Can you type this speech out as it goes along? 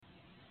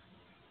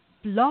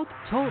Blog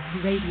Talk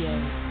Radio.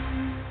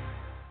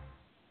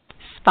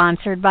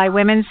 Sponsored by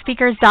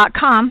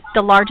WomenSpeakers.com,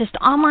 the largest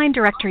online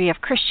directory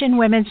of Christian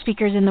women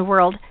speakers in the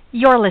world.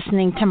 You're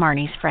listening to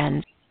Marnie's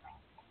Friends.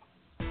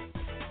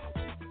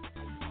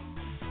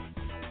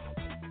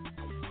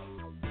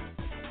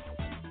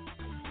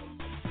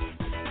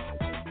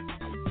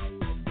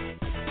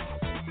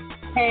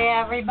 Hey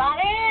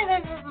everybody,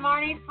 this is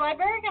Marnie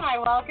Swedberg, and I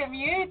welcome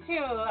you to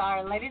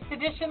our latest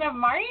edition of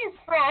Marnie's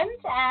Friends.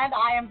 And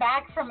I am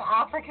back from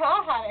Africa.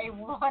 Had a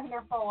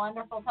wonderful,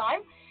 wonderful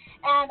time.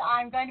 And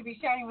I'm going to be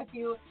sharing with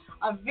you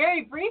a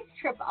very brief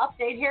trip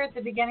update here at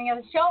the beginning of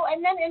the show,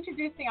 and then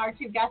introducing our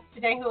two guests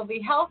today who will be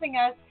helping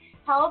us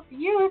help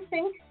you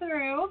think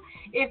through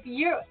if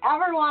you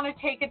ever want to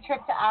take a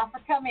trip to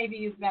Africa. Maybe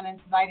you've been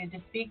invited to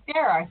speak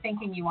there or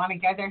thinking you want to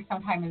go there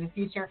sometime in the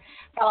future.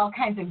 Got all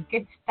kinds of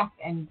good stuff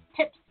and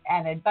tips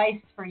and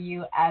advice for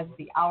you as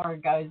the hour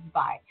goes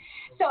by.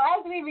 So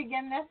as we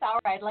begin this hour,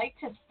 I'd like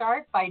to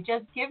start by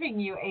just giving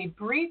you a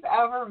brief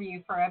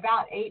overview for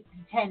about 8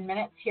 to 10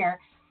 minutes here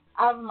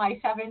of my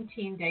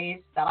 17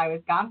 days that I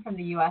was gone from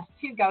the U.S.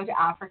 to go to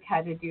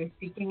Africa to do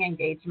speaking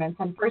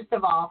engagements. And first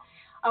of all,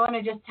 I want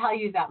to just tell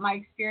you that my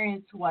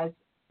experience was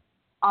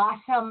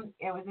awesome.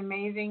 It was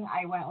amazing.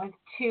 I went with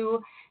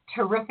two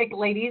terrific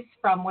ladies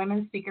from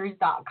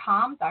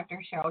WomenSpeakers.com,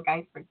 Dr. Cheryl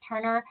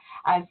Geisberg-Turner,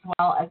 as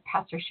well as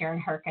Pastor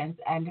Sharon Herkins,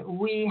 and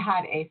we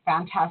had a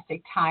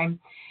fantastic time.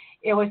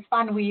 It was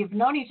fun. We've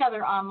known each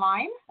other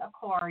online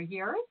for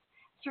years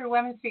through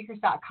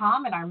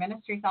WomenSpeakers.com and our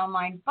ministries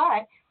online,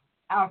 but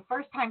our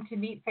first time to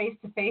meet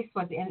face-to-face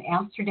was in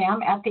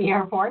Amsterdam at the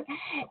airport.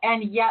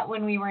 And yet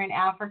when we were in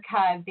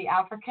Africa, the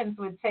Africans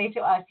would say to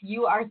us,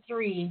 "You are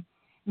three,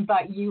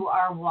 but you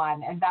are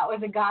one." And that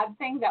was a God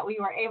thing, that we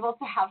were able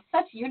to have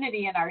such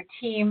unity in our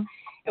team.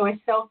 It was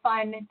so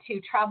fun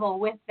to travel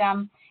with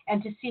them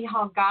and to see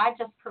how God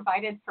just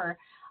provided for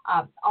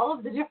all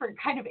of the different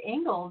kind of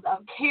angles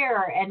of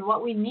care and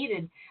what we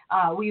needed.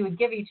 We would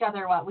give each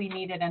other what we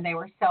needed, and they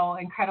were so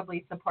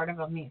incredibly supportive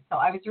of me. So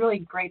I was really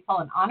grateful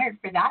and honored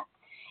for that.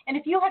 And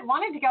if you had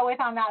wanted to go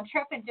with on that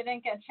trip and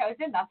didn't get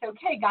chosen, that's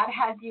okay. God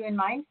has you in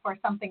mind for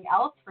something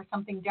else, for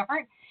something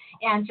different,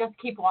 and just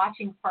keep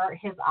watching for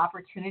his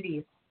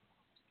opportunities.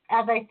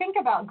 As I think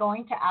about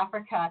going to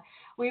Africa,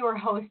 we were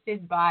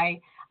hosted by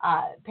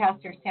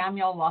Pastor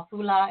Samuel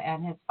Wafula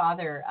and his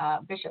father,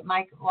 Bishop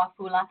Mike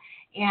Wafula,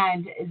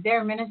 and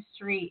their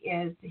ministry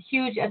is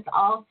huge. It's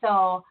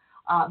also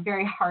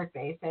very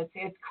heart-based.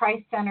 It's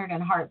Christ-centered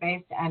and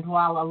heart-based. And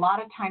while a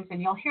lot of times,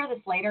 and you'll hear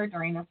this later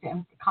during this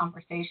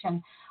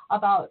conversation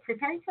about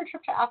preparing for a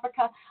trip to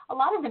Africa, a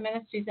lot of the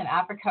ministries in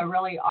Africa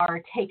really are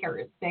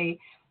takers. They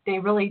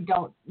really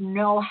don't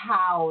know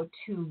how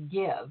to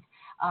give.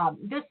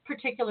 This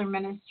particular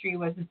ministry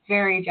was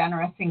very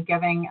generous in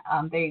giving.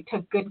 They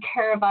took good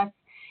care of us.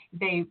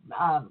 They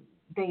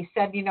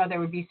said, there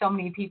would be so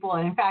many people.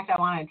 And in fact, I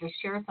wanted to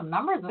share some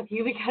numbers with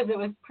you because it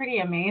was pretty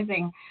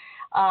amazing.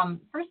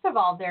 First of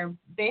all, their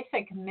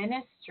basic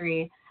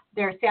ministry,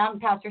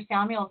 Pastor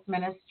Samuel's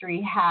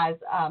ministry has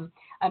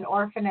an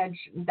orphanage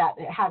that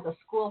has a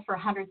school for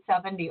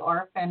 170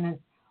 orphans,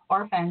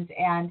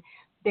 and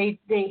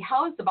they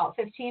house about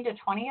 15 to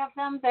 20 of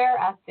them there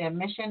at the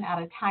mission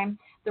at a time.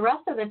 The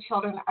rest of the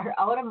children are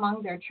out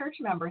among their church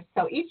members.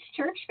 So each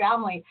church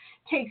family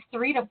takes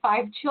 3 to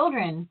 5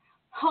 children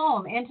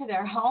home into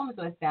their homes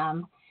with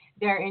them.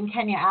 They're in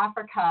Kenya,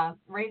 Africa,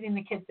 raising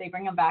the kids. They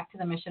bring them back to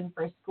the mission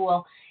for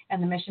school,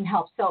 and the mission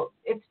helps. So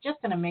it's just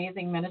an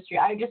amazing ministry.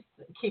 I just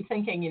keep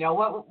thinking,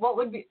 what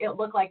would it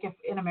look like if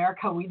in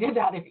America we did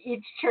that? If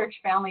each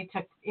church family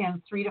took in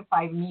 3 to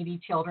 5 needy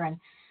children,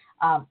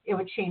 it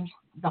would change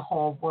the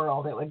whole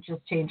world. It would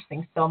just change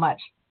things so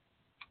much.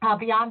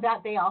 Beyond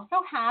that, they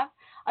also have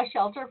a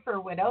shelter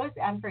for widows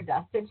and for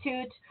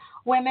destitute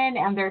women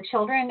and their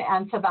children.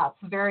 And so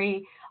that's a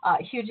very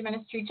huge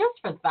ministry.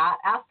 Just for that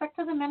aspect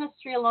of the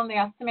ministry alone, they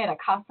estimate it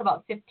costs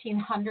about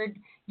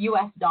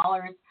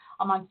 $1,500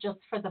 a month just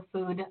for the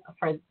food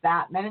for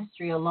that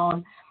ministry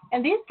alone.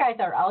 And these guys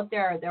are out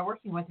there. They're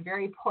working with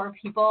very poor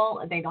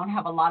people. They don't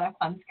have a lot of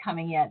funds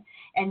coming in,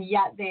 and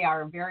yet they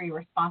are very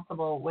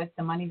responsible with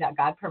the money that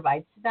God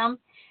provides to them.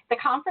 The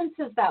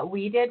conferences that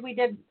we did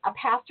a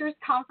pastor's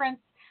conference,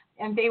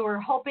 and they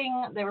were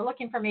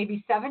looking for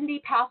maybe 70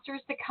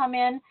 pastors to come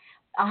in.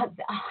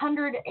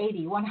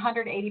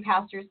 180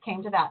 pastors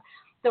came to that.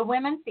 The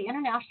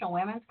International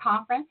Women's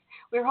Conference,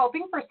 we were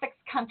hoping for 6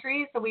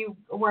 countries. So we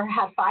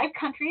had 5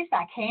 countries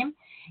that came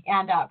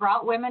and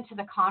brought women to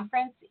the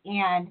conference,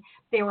 and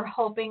they were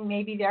hoping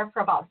maybe there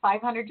for about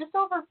 500, just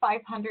over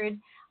 500.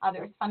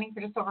 There was funding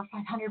for just over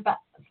 500, but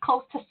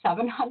close to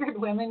 700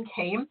 women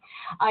came.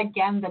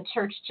 Again, the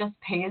church just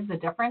pays the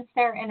difference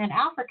there. And in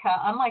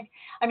Africa,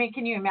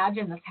 can you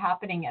imagine this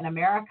happening in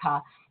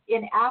America?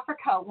 In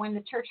Africa, when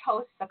the church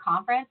hosts a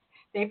conference,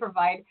 they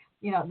provide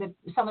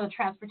some of the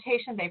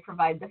transportation, they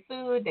provide the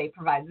food, they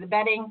provide the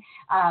bedding.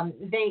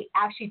 They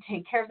actually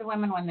take care of the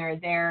women when they're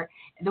there.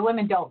 The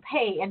women don't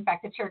pay. In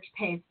fact, the church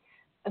pays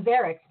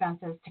their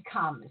expenses to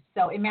come.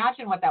 So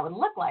imagine what that would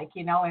look like,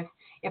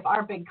 if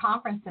our big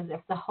conferences, if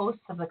the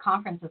hosts of the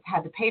conferences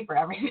had to pay for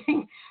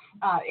everything,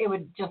 it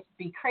would just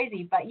be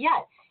crazy. But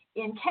yet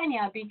in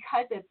Kenya,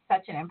 because it's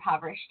such an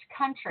impoverished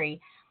country,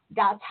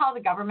 that's how the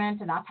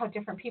government and that's how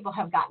different people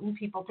have gotten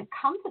people to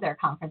come to their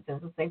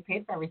conferences, is they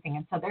paid for everything.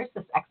 And so there's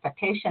this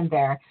expectation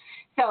there.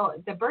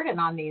 So the burden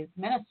on these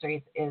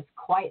ministries is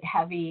quite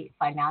heavy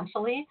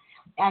financially,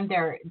 and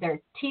they're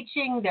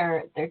teaching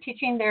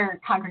their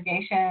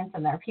congregations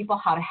and their people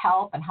how to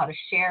help and how to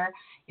share.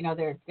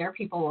 Their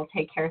people will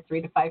take care of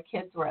 3 to 5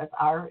 kids, whereas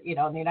our, in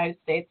the United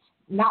States,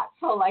 not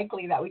so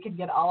likely that we could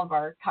get all of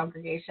our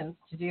congregations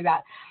to do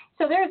that.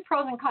 So there's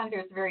pros and cons.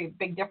 There's very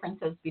big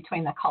differences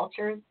between the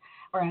cultures.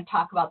 We're going to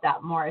talk about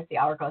that more as the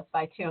hour goes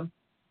by, too.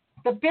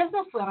 The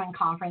business women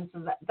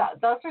conferences,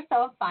 those are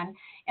so fun.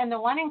 And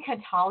the one in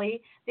Kitale,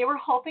 they were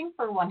hoping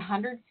for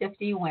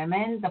 150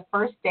 women. The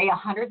first day,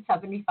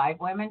 175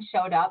 women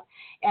showed up.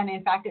 And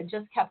in fact, it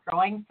just kept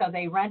growing. So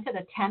they rented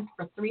a tent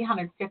for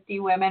 350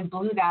 women,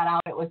 blew that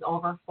out. It was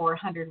over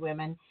 400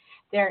 women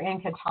there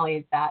in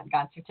Kitale that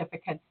got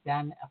certificates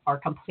then for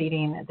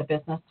completing the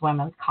Business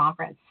Women's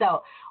Conference.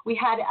 So we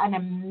had an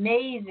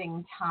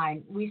amazing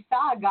time. We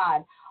saw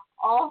God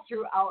all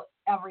throughout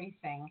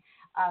everything.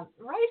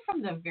 Right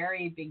from the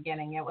very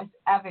beginning, it was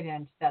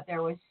evident that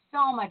there was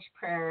so much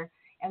prayer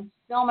and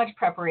so much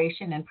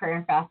preparation and prayer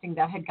and fasting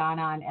that had gone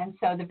on. And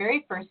so the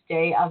very first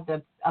day of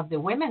the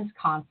women's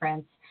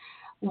conference,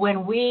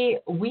 when we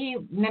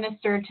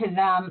ministered to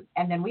them,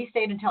 and then we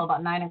stayed until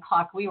about 9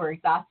 o'clock, we were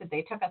exhausted.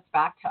 They took us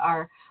back to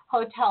our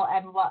hotel,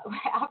 and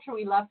after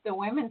we left, the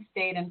women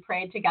stayed and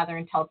prayed together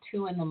until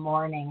 2 in the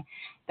morning.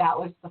 That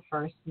was the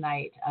first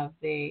night of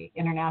the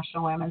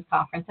International Women's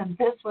Conference, and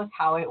this was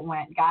how it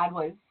went. God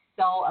was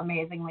so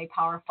amazingly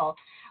powerful.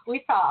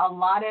 We saw a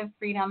lot of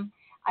freedom.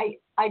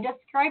 I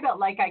describe it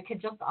like I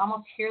could just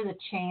almost hear the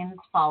chains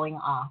falling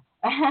off.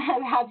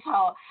 That's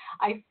how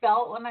I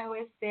felt when I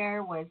was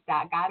there, was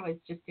that God was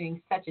just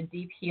doing such a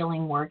deep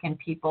healing work in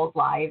people's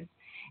lives,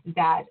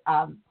 that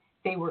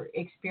they were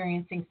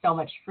experiencing so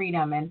much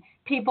freedom. And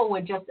people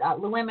would just,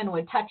 women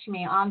would touch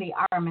me on the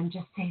arm and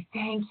just say,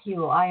 "Thank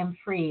you, I am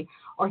free,"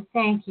 or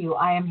 "Thank you,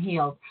 I am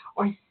healed,"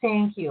 or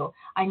 "Thank you,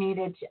 I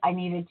needed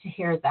to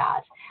hear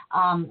that."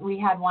 We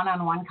had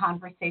one-on-one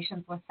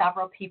conversations with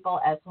several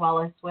people, as well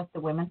as with the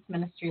women's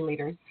ministry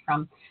leaders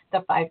from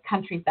the 5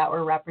 countries that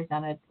were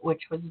represented,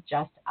 which was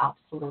just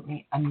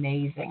absolutely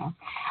amazing.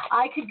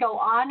 I could go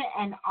on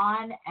and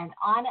on and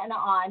on and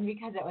on,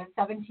 because it was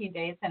 17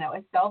 days and it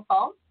was so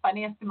full.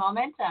 Funniest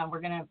moment,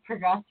 we're going to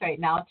progress right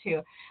now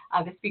to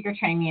the speaker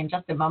training in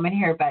just a moment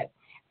here, but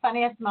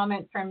funniest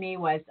moment for me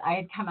was I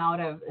had come out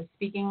of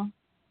speaking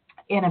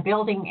in a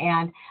building,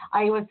 and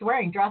I was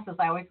wearing dresses.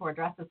 I always wore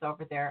dresses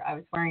over there. I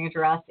was wearing a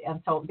dress,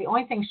 and so the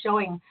only thing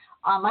showing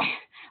on my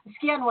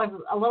skin was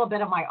a little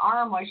bit of my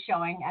arm was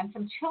showing, and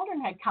some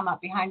children had come up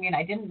behind me, and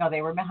I didn't know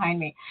they were behind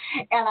me.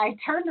 And I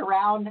turned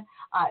around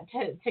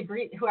to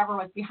greet whoever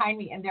was behind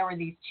me, and there were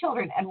these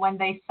children. And when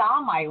they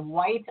saw my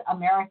white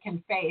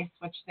American face,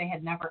 which they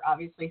had never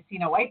obviously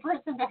seen a white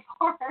person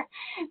before,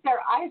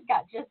 their eyes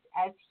got just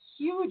as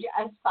huge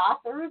as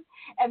saucers,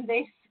 and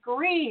they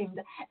screamed,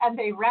 and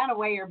they ran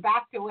away or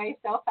backed away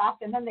so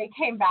fast, and then they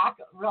came back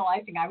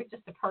realizing I was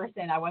just a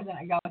person, I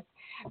wasn't a ghost.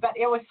 But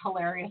it was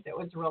hilarious. It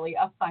was really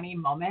a funny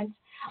moment.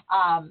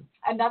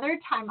 Another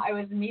time I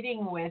was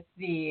meeting with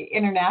the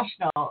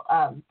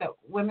the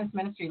women's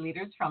ministry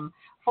leaders from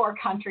 4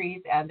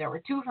 countries, and there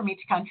were 2 from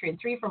each country and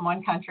 3 from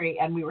one country,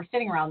 and we were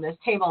sitting around this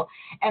table,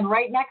 and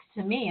right next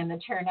to me, in the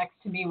chair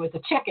next to me, was a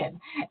chicken.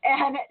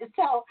 And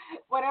so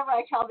whenever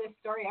I tell this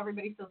story,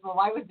 everybody says, "Well,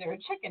 why was there a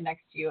chicken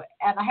next to you?"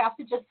 And I have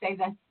to just say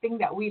the thing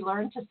that we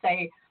learned to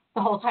say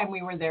the whole time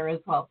we were there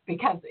as well,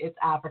 because it's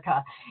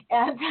Africa.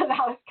 And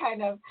that was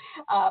kind of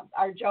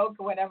our joke.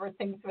 Whenever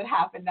things would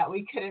happen that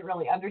we couldn't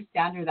really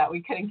understand or that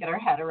we couldn't get our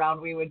head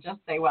around, we would just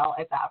say, "Well,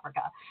 it's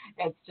Africa.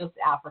 It's just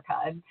Africa."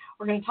 And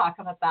we're going to talk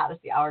about that as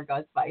the hour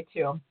goes by,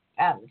 too.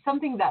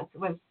 Something that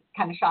was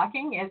kind of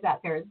shocking is that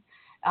there's,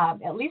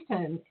 at least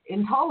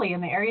in Toli,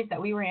 in the areas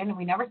that we were in,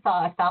 we never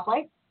saw a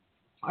stoplight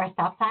or a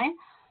stop sign.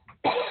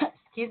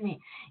 Excuse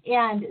me.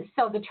 And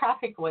so the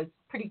traffic was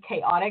pretty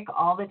chaotic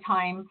all the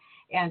time.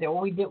 And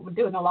we were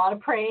doing a lot of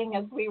praying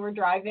as we were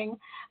driving.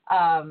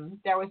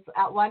 There was,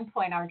 at one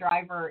point, our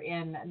driver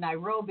in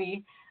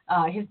Nairobi,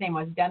 his name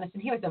was Dennis,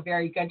 and he was a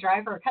very good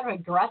driver, kind of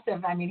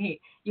aggressive. I mean,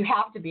 you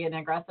have to be an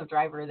aggressive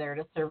driver there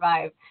to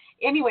survive.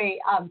 Anyway,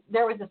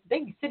 there was this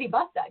big city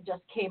bus that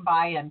just came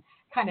by and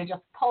kind of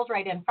just pulled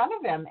right in front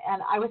of him.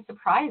 And I was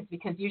surprised,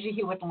 because usually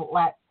he wouldn't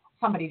let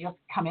somebody just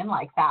come in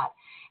like that.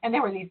 And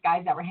there were these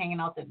guys that were hanging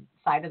out the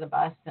side of the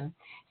bus. And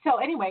so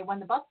anyway, when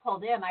the bus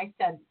pulled in, I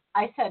said,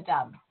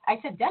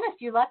 "Dennis,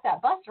 you let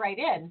that bus right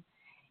in?"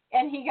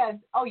 And he goes,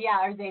 "Oh,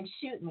 yeah, or they'd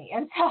shoot me."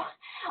 And so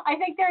I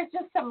think there's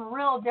just some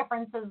real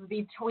differences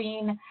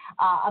between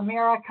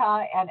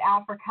America and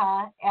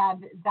Africa,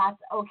 and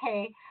that's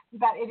okay.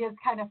 But it is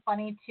kind of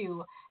funny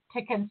to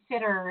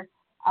consider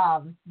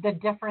the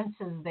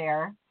differences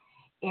there.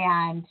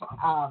 and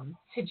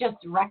to just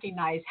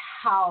recognize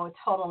how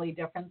totally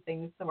different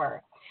things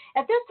were.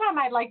 At this time,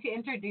 I'd like to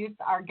introduce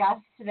our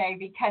guests today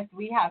because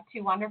we have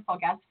two wonderful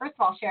guests. First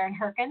of all, Sharon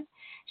Herkins.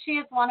 She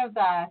is one of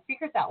the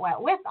speakers that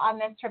went with on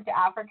this trip to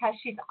Africa.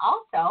 She's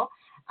also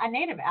a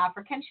native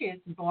African. She was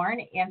born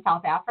in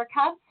South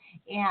Africa,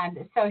 and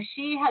so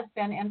she has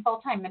been in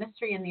full-time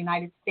ministry in the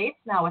United States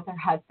now with her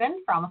husband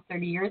for almost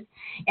 30 years,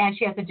 and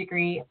she has a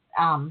degree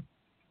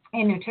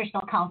in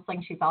nutritional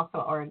counseling. She's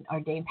also an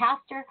ordained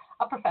pastor,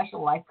 a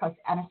professional life coach,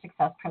 and a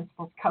success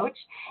principles coach.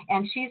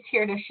 And she's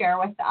here to share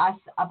with us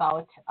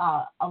about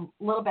a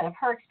little bit of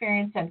her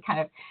experience and kind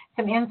of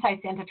some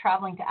insights into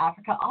traveling to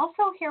Africa.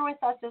 Also here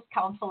with us is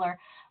counselor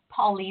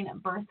Pauline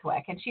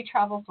Berthwick, and she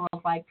travels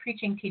worldwide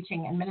preaching,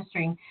 teaching, and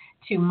ministering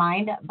to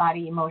mind,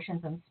 body,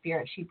 emotions, and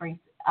spirit. She brings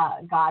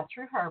God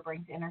through her,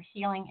 brings inner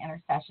healing,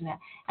 intercession,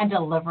 and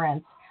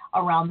deliverance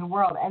around the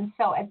world. And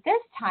so at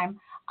this time,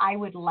 I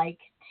would like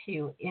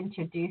to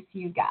introduce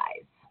you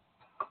guys.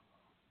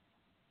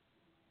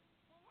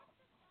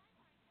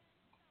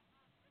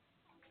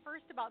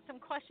 First, about some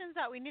questions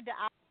that we need to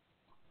ask.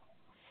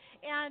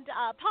 And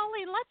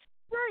Pauline,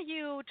 before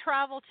you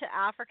travel to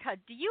Africa,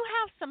 do you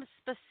have some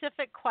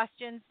specific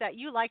questions that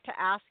you like to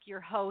ask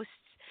your hosts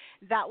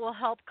that will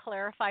help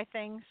clarify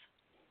things?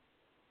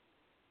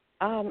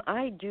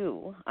 I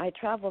do. I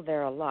travel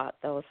there a lot,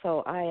 though,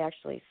 so I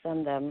actually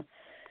send them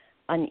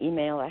an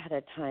email ahead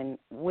of time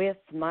with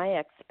my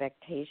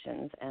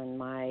expectations and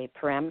my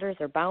parameters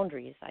or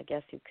boundaries, I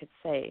guess you could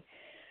say.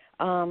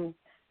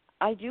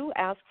 I do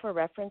ask for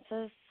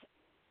references.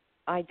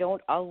 I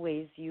don't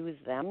always use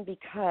them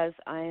because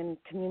I'm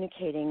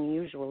communicating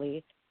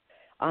usually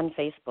on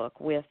Facebook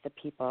with the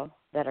people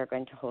that are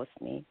going to host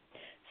me.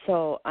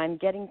 So I'm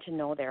getting to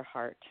know their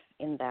heart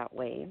in that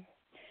way.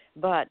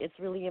 But it's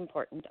really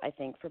important, I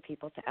think, for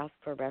people to ask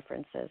for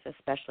references,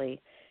 especially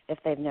if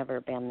they've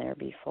never been there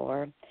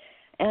before.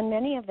 And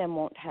many of them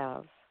won't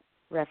have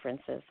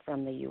references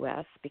from the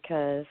U.S.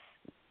 because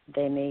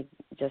they may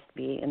just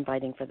be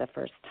inviting for the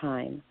first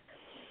time.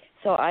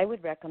 So I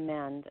would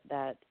recommend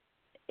that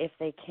if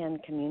they can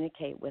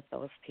communicate with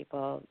those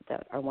people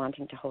that are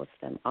wanting to host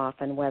them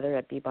often, whether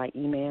it be by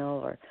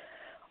email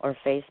or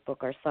Facebook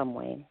or some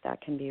way,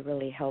 that can be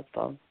really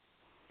helpful.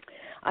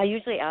 I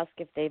usually ask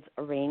if they've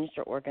arranged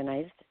or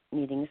organized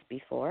meetings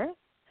before.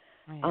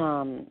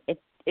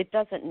 It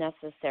doesn't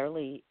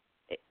necessarily.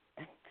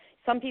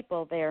 Some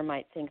people there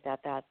might think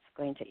that that's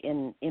going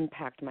to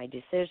impact my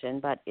decision,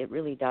 but it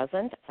really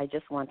doesn't. I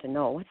just want to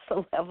know what's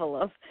the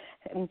level of,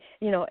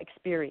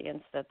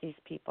 experience that these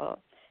people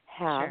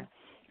have. Sure.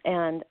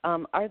 And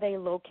are they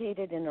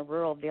located in a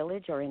rural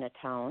village or in a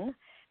town,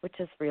 which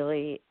is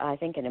really, I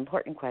think, an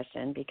important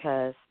question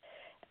because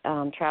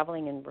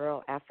traveling in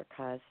rural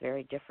Africa is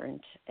very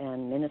different,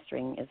 and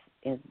ministering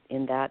is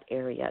in that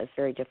area is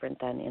very different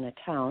than in a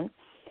town.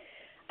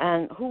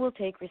 And who will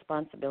take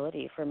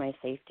responsibility for my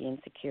safety and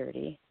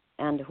security,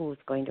 and who's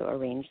going to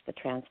arrange the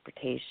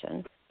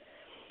transportation?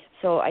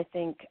 So I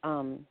think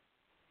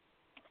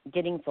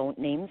getting phone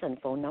names and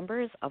phone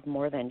numbers of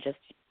more than just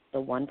the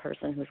one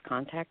person who's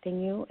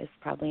contacting you is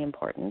probably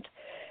important.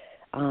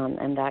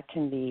 And that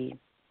can be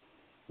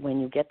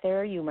when you get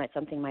there,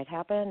 something might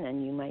happen,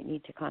 and you might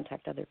need to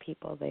contact other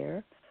people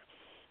there.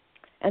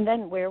 And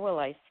then where will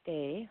I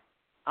stay?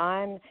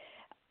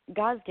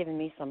 God's given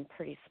me some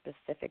pretty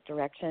specific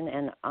direction,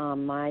 and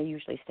I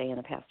usually stay in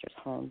a pastor's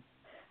home.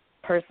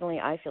 Personally,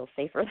 I feel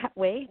safer that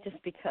way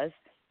just because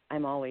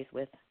I'm always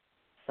with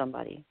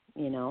somebody,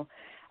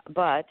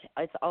 But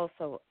it's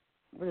also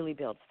really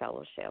builds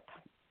fellowship.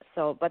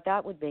 So, but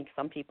that would make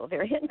some people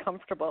very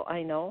uncomfortable,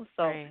 I know.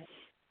 So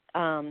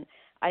Right.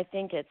 I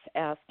think it's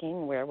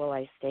asking, where will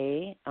I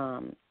stay?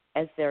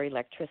 Is there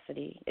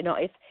electricity?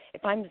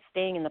 If I'm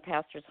staying in the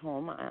pastor's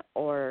home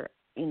or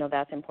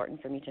that's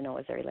important for me to know,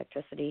 is there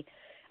electricity?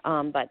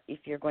 But if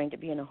you're going to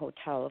be in a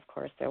hotel, of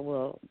course, there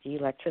will be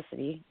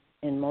electricity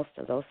in most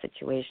of those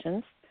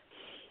situations.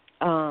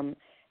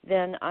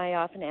 Then I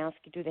often ask,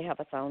 do they have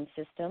a sound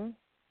system?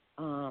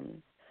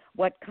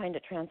 What kind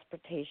of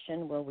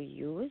transportation will we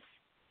use?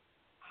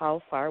 How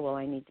far will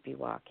I need to be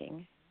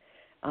walking?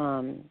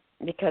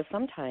 Because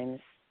sometimes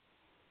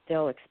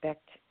they'll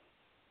expect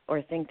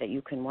or think that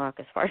you can walk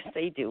as far as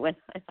they do, and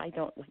I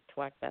don't like to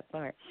walk that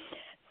far.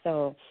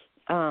 So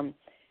and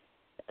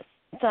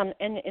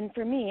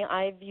for me,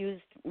 I've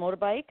used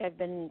motorbike. I've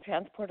been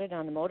transported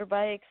on the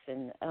motorbikes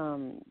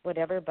and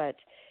whatever. But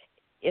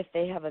if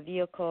they have a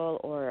vehicle,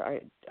 or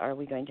are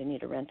we going to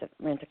need to rent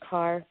a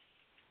car?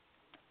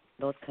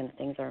 Those kind of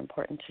things are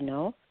important to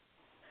know.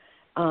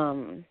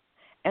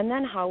 And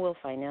then how will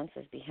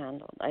finances be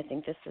handled? I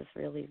think this is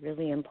really,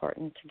 really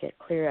important to get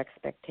clear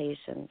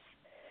expectations.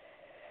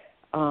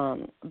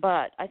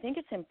 But I think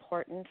it's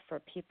important for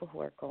people who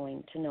are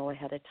going to know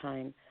ahead of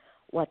time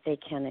what they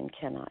can and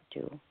cannot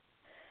do.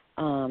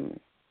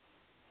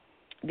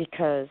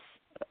 Because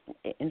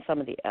in some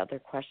of the other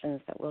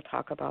questions that we'll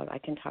talk about, I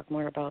can talk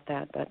more about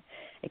that, but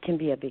it can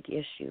be a big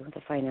issue.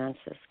 The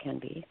finances can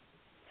be.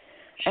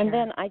 Sure. And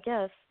then I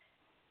guess,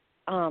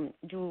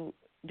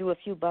 do a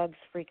few bugs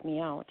freak me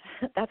out?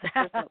 That's a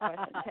personal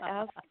question to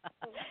ask.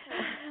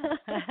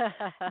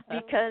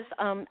 Because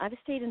I've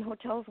stayed in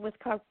hotels with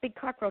big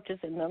cockroaches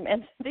in them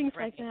and things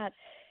like that,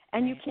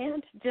 and you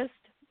can't just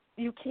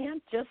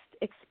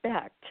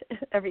expect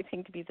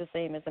everything to be the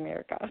same as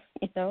America,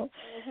 or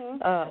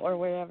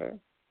wherever.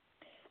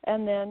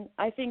 And then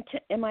I think,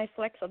 am I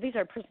flexible? These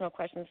are personal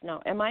questions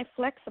now. Am I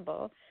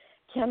flexible?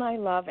 Can I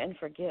love and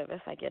forgive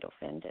if I get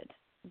offended?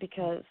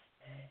 Because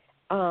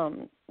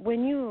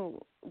when you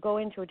go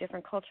into a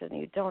different culture and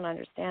you don't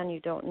understand,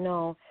 you don't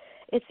know,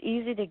 it's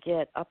easy to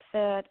get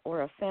upset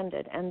or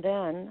offended. And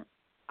then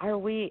are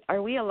we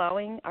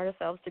allowing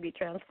ourselves to be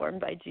transformed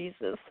by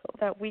Jesus so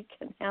that we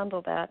can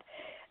handle that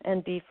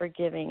and be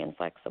forgiving and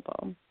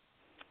flexible?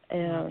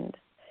 And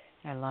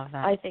I love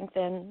that. I think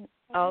then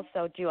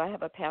also, do I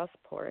have a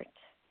passport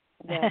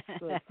that's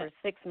good for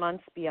 6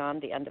 months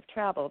beyond the end of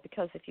travel?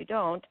 Because if you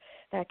don't,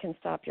 that can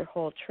stop your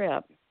whole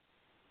trip.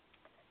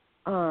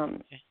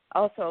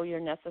 Also, your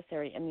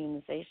necessary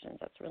immunizations.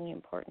 That's really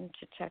important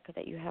to check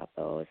that you have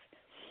those.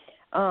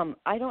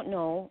 I don't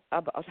know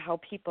about how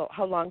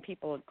long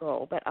people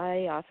go, but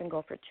I often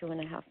go for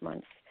 2.5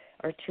 months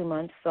or 2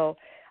 months. So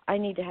I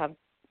need to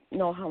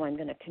know how I'm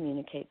going to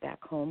communicate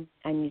back home.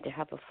 I need to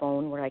have a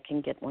phone where I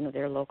can get one of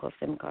their local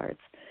SIM cards.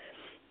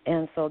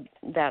 And so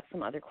that's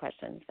some other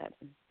questions that.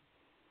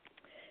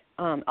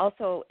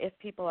 Also, if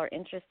people are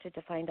interested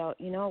to find out,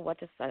 what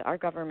does our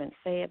government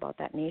say about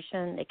that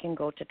nation, they can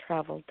go to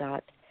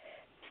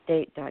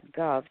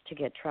travel.state.gov to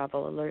get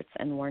travel alerts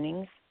and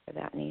warnings for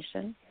that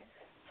nation.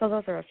 So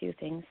those are a few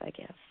things, I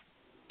guess.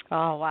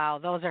 Oh, wow.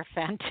 Those are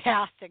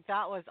fantastic.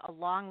 That was a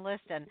long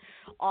list and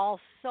all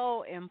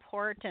so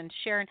important.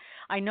 Sharon,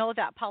 I know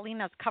that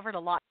Paulina's covered a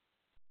lot.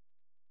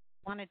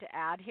 Wanted to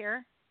add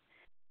here?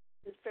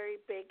 It's very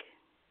big.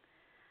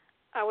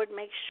 I would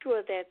make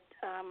sure that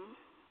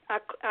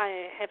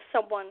I have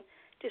someone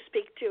to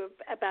speak to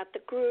about the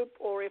group,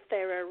 or if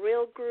they're a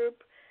real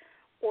group,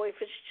 or if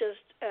it's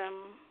just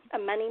a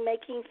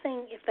money-making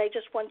thing, if they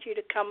just want you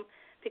to come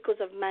because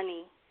of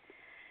money,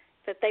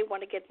 that they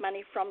want to get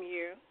money from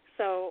you.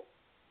 So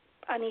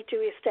I need to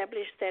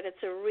establish that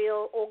it's a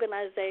real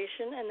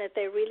organization and that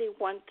they really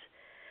want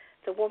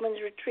the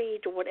women's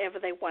retreat or whatever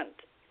they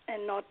want,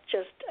 and not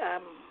just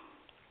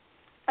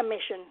a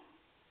mission.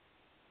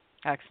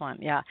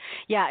 Excellent. Yeah.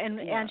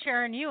 And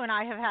Sharon, you and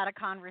I have had a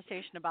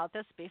conversation about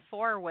this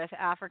before with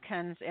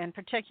Africans in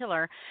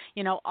particular.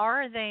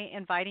 Are they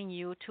inviting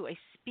you to a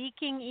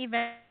speaking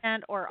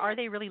event, or are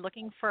they really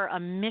looking for a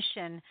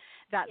mission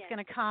that's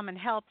going to come and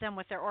help them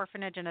with their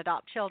orphanage and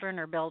adopt children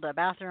or build a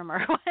bathroom,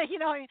 or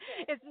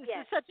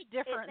it's such a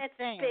different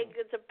thing.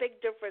 It's a big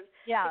difference.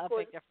 Yeah, a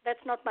big difference.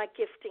 That's not my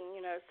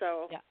gifting,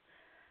 so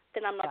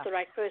then I'm not the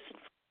right person.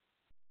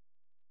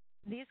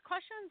 These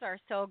questions are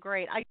so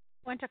great. I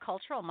went to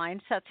cultural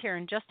mindsets here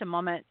in just a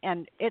moment,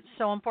 and it's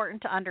so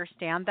important to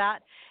understand that.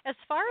 As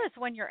far as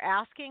when you're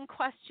asking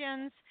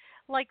questions,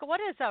 like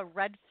what is a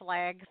red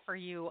flag for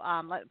you?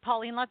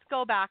 Pauline, let's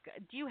go back.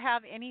 Do you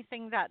have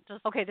anything that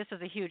just, okay, this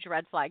is a huge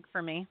red flag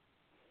for me?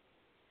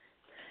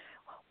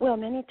 Well,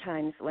 many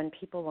times when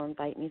people will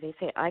invite me, they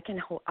say, I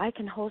can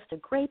host a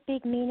great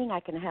big meeting.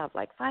 I can have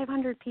like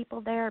 500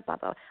 people there, blah,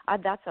 blah.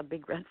 That's a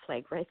big red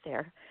flag right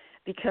there,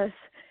 because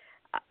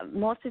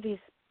most of these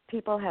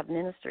people have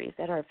ministries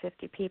that are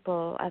 50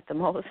 people at the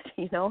most,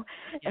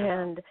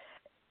 and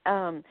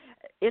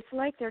it's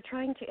like they're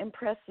trying to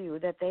impress you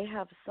that they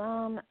have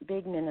some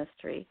big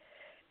ministry.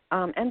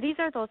 And these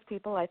are those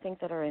people, I think,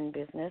 that are in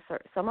business,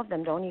 or some of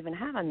them don't even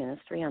have a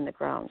ministry on the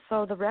ground.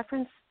 So the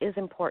reference is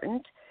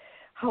important.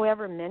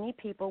 However, many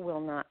people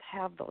will not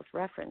have those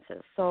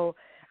references. So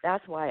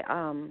that's why,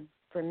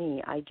 for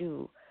me, I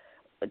do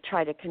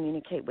try to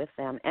communicate with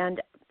them.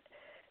 And,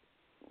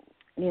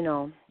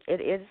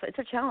 it's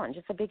a challenge.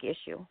 It's a big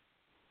issue.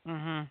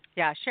 Mm-hmm.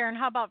 Yeah. Sharon,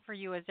 how about for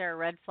you? Is there a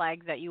red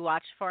flag that you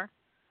watch for?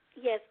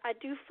 Yes, I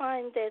do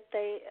find that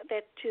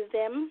to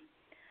them,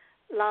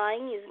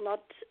 lying is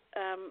not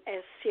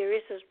as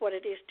serious as what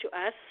it is to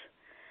us.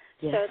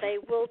 Yes. So they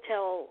will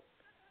tell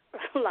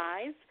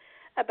lies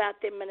about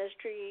their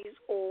ministries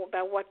or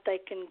about what they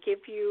can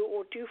give you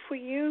or do for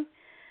you.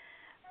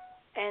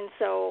 And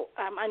so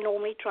I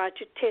normally try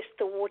to test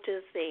the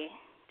waters there,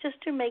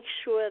 just to make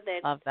sure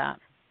that. Love that.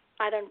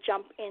 I don't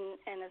jump in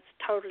and it's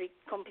totally,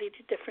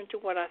 completely different to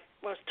what I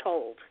was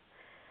told.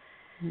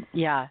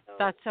 Yeah,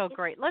 that's so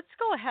great. Let's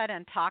go ahead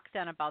and talk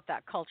then about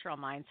that cultural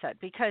mindset,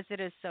 because it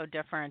is so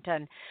different.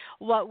 And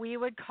what we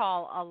would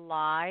call a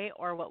lie,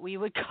 or what we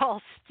would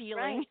call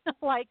stealing,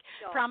 like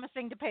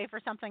promising to pay for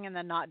something and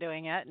then not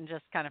doing it and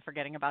just kind of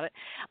forgetting about it.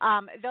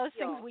 Those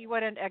things we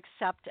wouldn't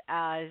accept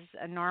as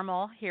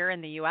normal here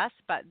in the U.S.,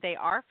 but they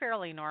are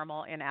fairly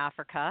normal in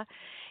Africa.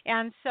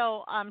 And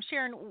so,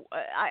 Sharon,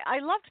 I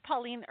loved,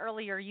 Pauline,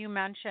 earlier you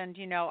mentioned,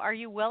 are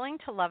you willing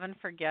to love and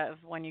forgive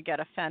when you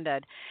get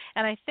offended?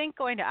 And I think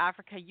going to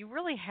Africa, you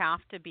really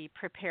have to be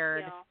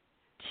prepared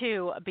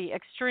to be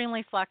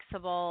extremely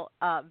flexible,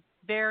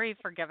 very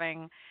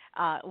forgiving,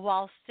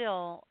 while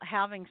still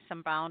having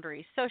some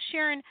boundaries. So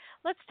Sharon,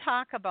 let's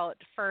talk about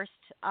first,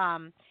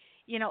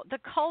 the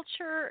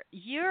culture.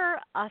 You're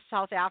a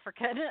South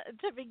African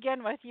to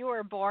begin with. You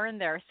were born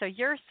there, so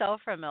you're so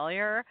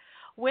familiar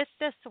with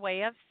this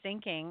way of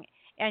thinking,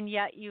 and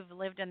yet you've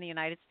lived in the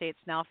United States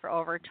now for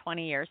over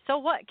 20 years.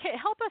 So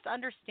help us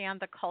understand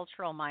the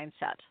cultural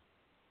mindset.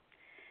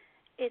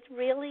 It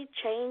really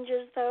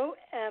changes, though,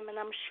 and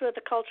I'm sure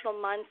the cultural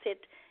mindset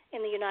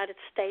in the United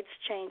States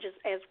changes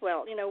as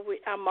well.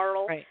 Our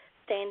moral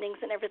standings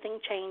and everything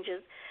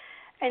changes.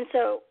 And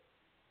so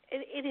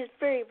it is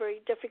very,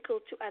 very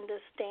difficult to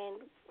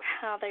understand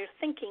how they're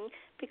thinking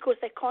because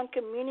they can't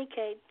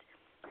communicate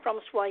from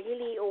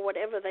Swahili or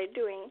whatever they're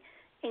doing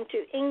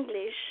into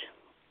English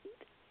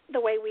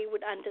the way we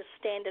would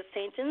understand a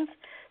sentence.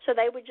 So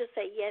they would just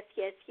say yes,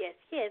 yes, yes,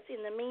 yes.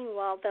 In the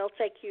meanwhile, they'll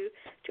take you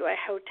to a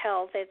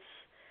hotel that's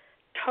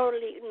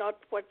totally not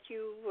what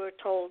you were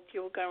told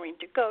you were going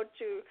to go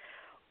to,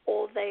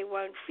 or they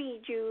won't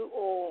feed you,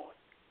 or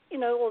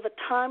the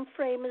time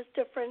frame is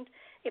different.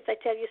 If they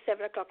tell you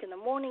 7 o'clock in the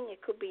morning,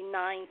 it could be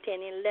 9, 10,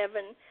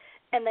 11,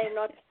 and they're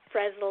not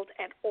frazzled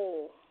at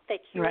all.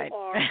 That you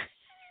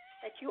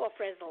are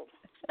frazzled.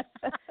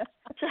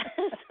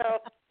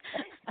 So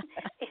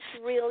it's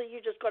really,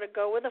 you just got to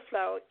go with the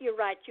flow. You're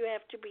right. You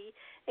have to be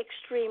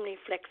extremely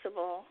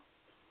flexible.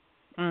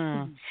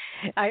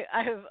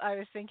 I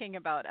was thinking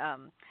about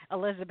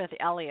Elizabeth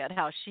Elliot,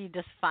 how she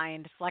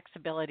defined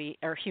flexibility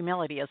or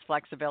humility as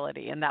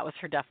flexibility, and that was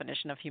her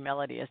definition of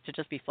humility, is to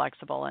just be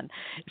flexible. And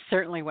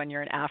certainly when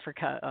you're in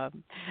Africa,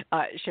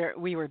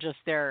 we were just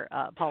there,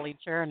 Pauline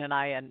Sharon and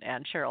I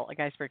and Cheryl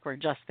Geisberg were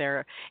just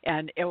there,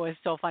 and it was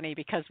so funny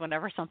because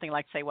whenever something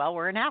like, say, well,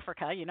 we're in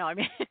Africa, we didn't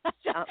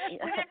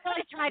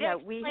really try to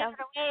explain it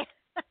away.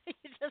 You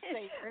just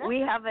say, we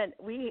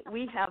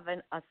have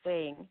a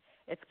saying.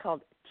 It's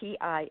called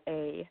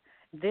TIA.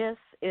 This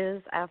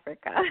is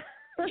Africa.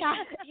 Yeah.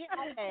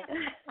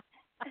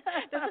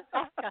 This is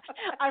Africa.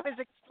 I was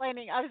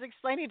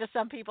explaining to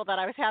some people that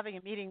I was having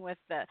a meeting with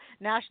the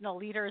national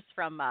leaders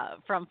from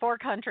 4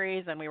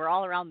 countries, and we were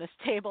all around this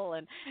table,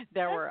 and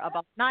there were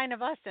about 9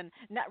 of us, and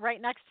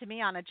right next to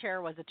me on a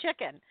chair was a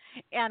chicken.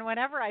 And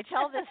whenever I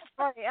tell this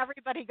story,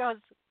 everybody goes,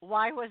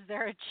 "Why was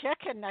there a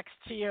chicken next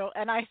to you?"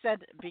 And I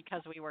said,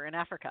 "Because we were in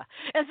Africa."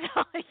 And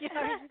so you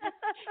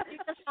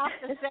just have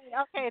to say,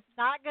 okay, it's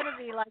not going to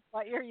be like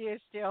what you're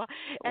used to,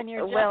 and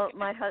you're just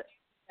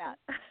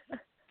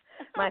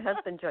my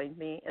husband joined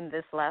me in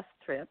this last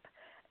trip,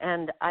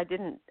 and I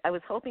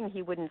was hoping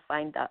he wouldn't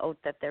find out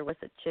that there was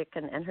a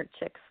chicken and her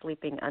chicks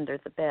sleeping under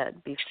the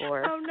bed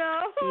before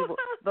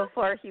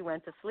he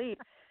went to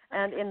sleep.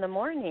 And in the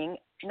morning,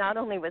 not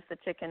only was the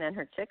chicken and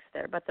her chicks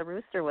there, but the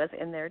rooster was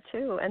in there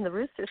too. And the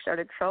rooster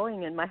started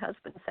crowing, and my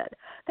husband said,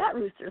 "That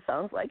rooster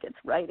sounds like it's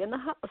right in the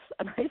house."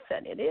 And I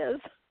said, "It is."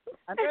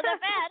 Under the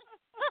bed.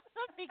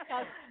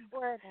 Because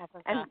we're in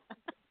Africa.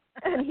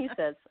 And he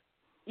says,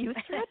 "You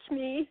stretch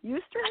me.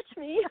 You stretch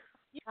me."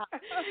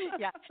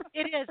 Yeah,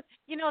 it is.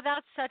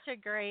 That's such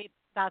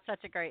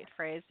a great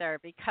phrase there,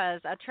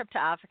 because a trip to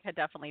Africa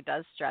definitely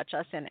does stretch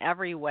us in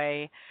every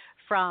way,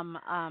 from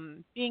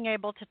being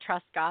able to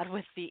trust God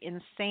with the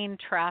insane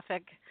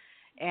traffic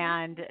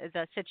and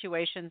the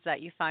situations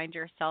that you find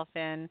yourself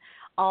in,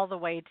 all the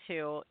way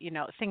to,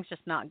 things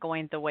just not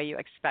going the way you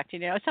expect.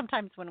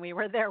 Sometimes when we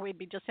were there, we'd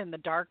be just in the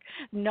dark,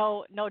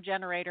 no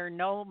generator,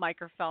 no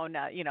microphone,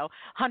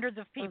 hundreds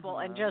of people,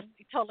 and just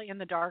totally in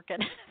the dark,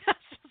 and that's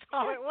just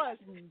how it was.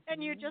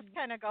 And you just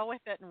kind of go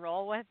with it and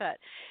roll with it.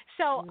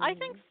 So I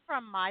think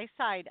from my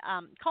side,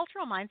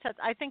 cultural mindsets,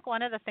 I think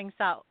one of the things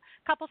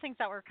couple things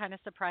that were kind of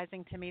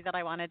surprising to me that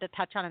I wanted to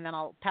touch on, and then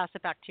I'll pass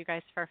it back to you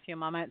guys for a few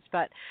moments.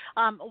 But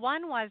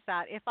one was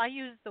that if I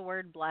used the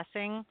word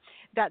blessing,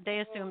 that they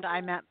assumed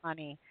I meant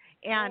money.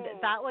 And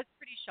that was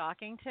pretty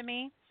shocking to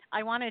me.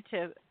 I wanted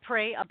to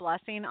pray a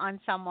blessing on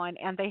someone,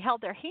 and they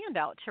held their hand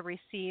out to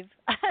receive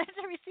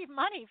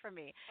money from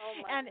me.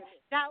 And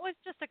that was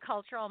just a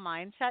cultural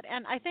mindset.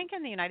 And I think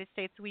in the United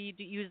States, we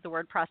use the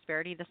word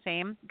prosperity the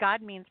same.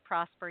 God means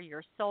prosper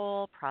your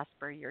soul,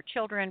 prosper your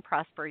children,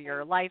 prosper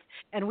your life.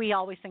 And we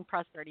always think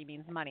prosperity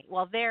means money.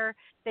 Well,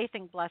 they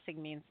think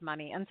blessing means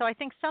money. And so I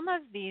think some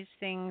of these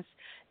things,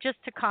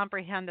 just to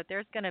comprehend that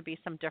there's going to be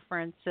some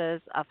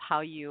differences of how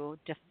you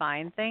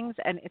define things,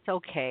 and it's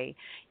okay.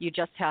 You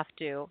just have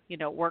to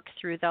work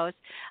through those.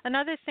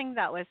 Another thing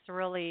that was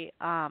really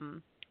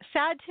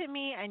sad to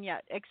me and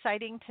yet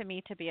exciting to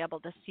me to be able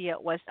to see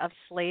it was of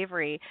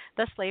slavery,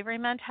 the slavery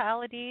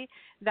mentality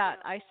that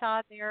I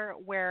saw there,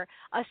 where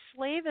a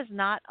slave is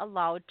not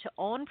allowed to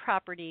own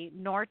property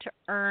nor to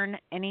earn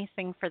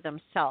anything for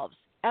themselves.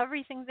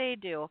 Everything they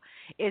do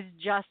is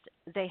just,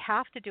 they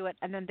have to do it,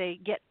 and then they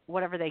get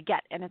whatever they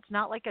get. And it's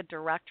not like a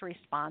direct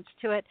response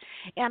to it.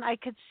 And I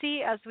could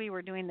see as we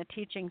were doing the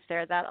teachings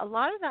there that a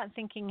lot of that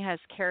thinking has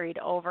carried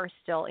over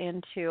still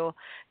into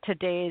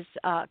today's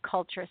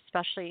culture,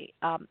 especially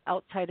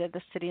outside of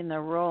the city in the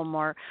rural,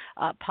 more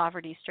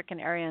poverty-stricken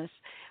areas,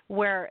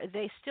 where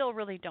they still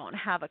really don't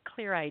have a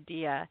clear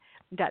idea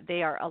that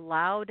they are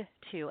allowed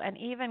to, and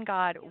even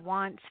God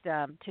wants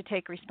them to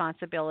take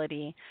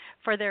responsibility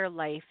for their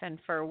life and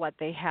for what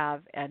they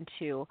have, and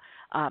to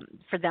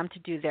for them to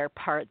do their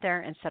part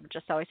there instead of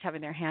just always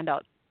having their hand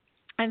out.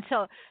 And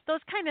so those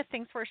kind of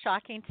things were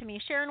shocking to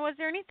me. Sharon, was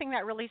there anything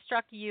that really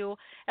struck you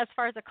as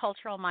far as a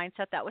cultural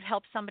mindset that would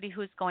help somebody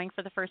who's going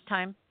for the first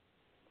time?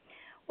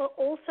 Well,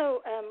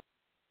 also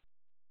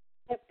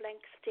have blank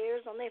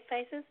stares on their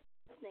faces,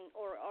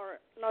 or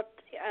not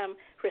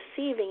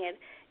receiving it.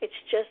 It's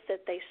just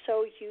that they're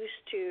so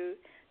used to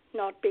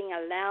not being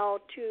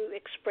allowed to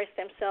express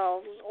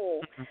themselves,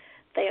 or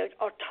they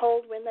are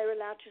told when they're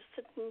allowed to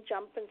sit and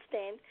jump and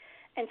stand.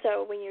 And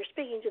so when you're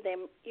speaking to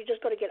them, you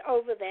just got to get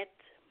over that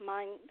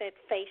that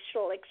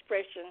facial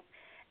expression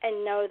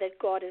and know that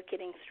God is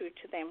getting through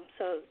to them.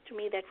 So to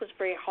me, that was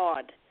very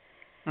hard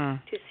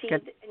to see,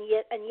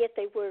 and yet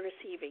they were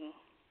receiving.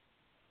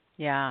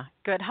 Yeah,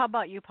 good. How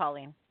about you,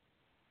 Pauline?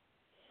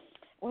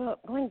 Well,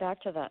 going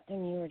back to that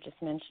thing you were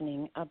just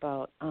mentioning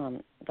about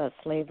the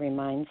slavery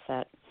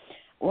mindset,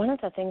 one of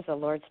the things the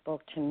Lord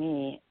spoke to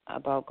me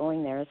about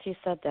going there is He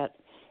said that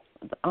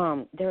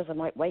there's a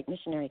white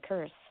missionary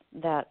curse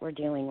that we're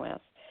dealing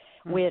with,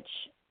 which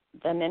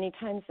the many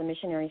times the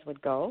missionaries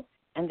would go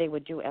and they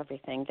would do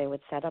everything. They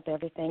would set up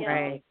everything,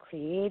 and they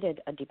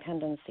created a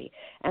dependency.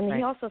 And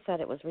He also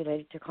said it was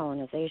related to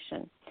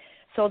colonization.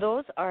 So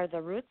those are the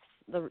roots,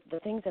 the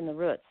things in the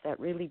roots that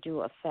really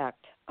do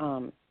affect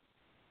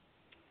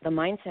the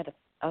mindset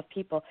of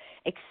people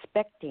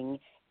expecting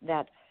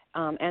that.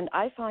 And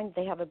I find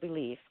they have a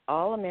belief,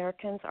 all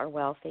Americans are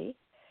wealthy,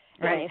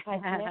 and if I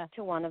connect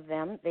to one of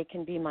them, they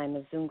can be my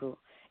Mzungu.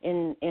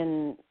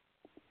 In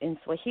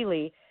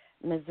Swahili,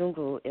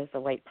 Mzungu is a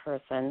white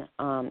person,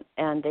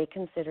 and they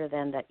consider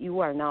then that you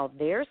are now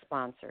their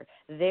sponsor,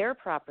 their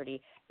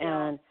property,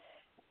 and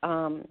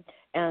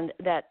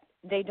that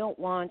they don't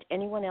want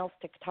anyone else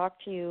to talk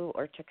to you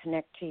or to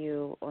connect to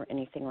you or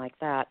anything like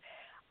that.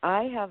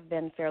 I have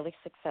been fairly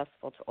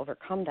successful to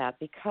overcome that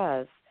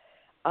because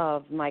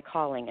of my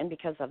calling and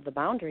because of the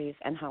boundaries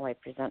and how I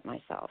present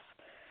myself.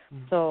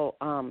 So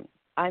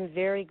I'm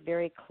very,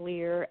 very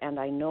clear, and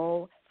I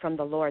know from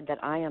the Lord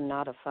that I am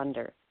not a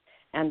funder,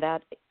 and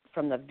that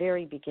from the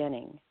very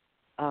beginning,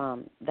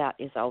 that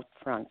is out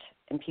front,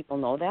 and people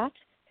know that.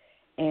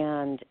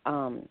 And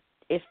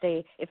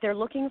if they're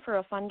looking for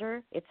a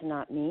funder, it's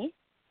not me,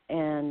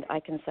 and I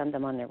can send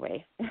them on their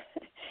way.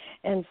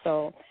 And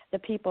so the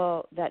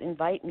people that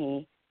invite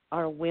me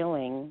are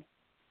willing.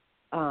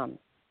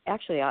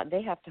 Actually,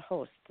 they have to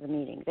host the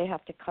meeting. They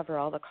have to cover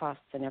all the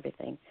costs and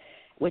everything,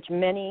 which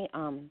many,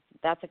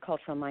 that's a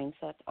cultural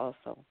mindset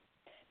also.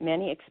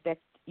 Many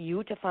expect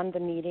you to fund the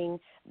meeting,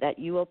 that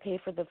you will pay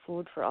for the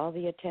food for all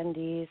the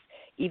attendees,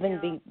 even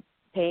be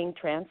paying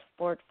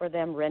transport for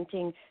them,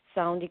 renting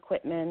sound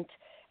equipment,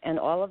 and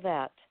all of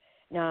that.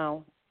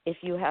 Now, if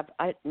you have,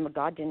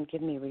 God didn't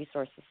give me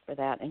resources for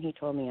that, and He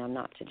told me I'm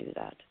not to do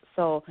that.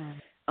 So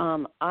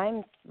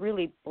I'm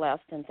really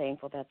blessed and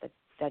thankful that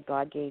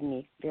God gave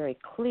me very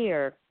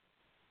clear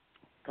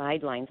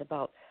guidelines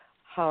about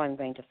how I'm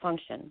going to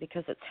function,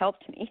 because it's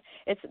helped me.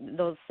 It's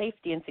those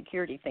safety and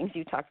security things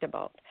you talked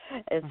about.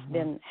 It's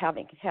been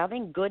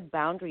having good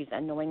boundaries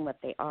and knowing what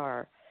they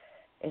are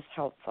is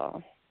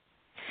helpful.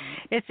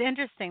 It's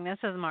interesting. This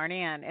is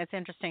Marnie, and it's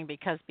interesting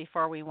because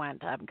before we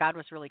went, God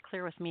was really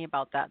clear with me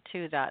about that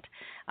too, that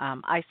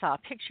I saw a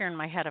picture in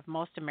my head of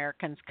most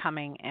Americans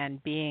coming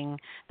and being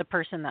the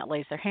person that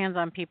lays their hands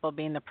on people,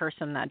 being the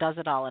person that does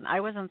it all. And I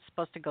wasn't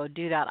supposed to go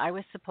do that. I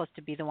was supposed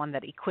to be the one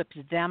that equips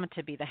them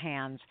to be the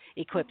hands,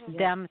 equips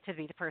them to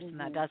be the person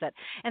that does it.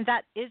 And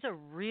that is a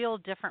real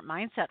different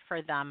mindset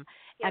for them.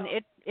 And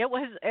it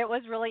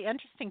was really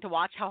interesting to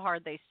watch how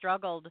hard they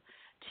struggled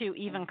to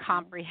even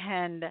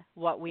comprehend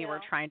what we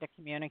were trying to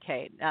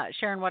communicate.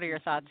 Sharon, what are your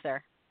thoughts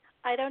there?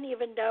 I don't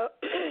even know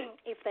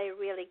if they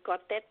really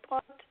got that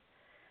part.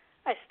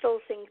 I still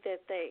think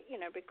that they,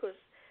 because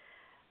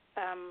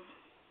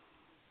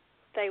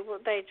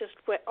they just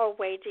are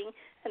waiting,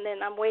 and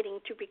then I'm waiting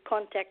to be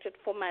contacted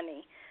for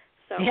money.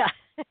 So, they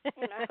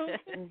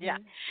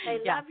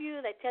love you.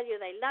 They tell you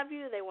they love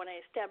you. They want to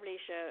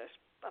establish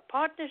a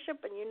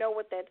partnership, and you know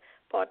what that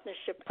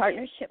partnership is.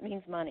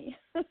 Means money.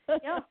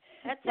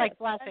 That's like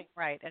blessing,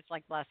 right? It's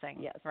like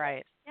blessing. Yes.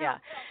 Right. Yeah.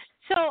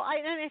 So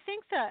I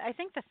think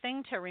the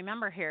thing to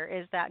remember here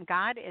is that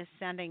God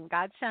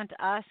sent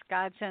us,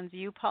 God sends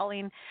you,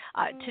 Pauline,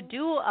 to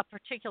do a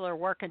particular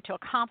work and to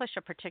accomplish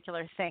a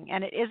particular thing,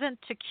 and it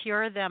isn't to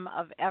cure them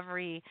of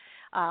every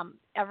lie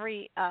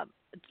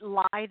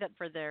that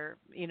for their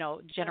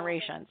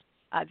generations.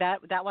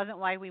 That wasn't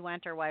why we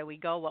went or why we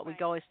go. What we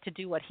go is to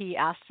do what He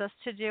asks us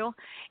to do,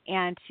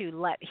 and to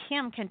let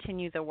Him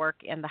continue the work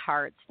in the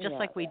hearts, just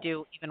like we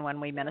do even when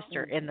we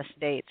minister in the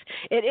States.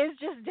 It is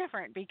just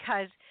different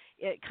because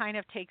it kind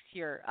of takes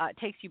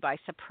you by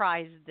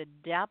surprise, the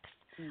depth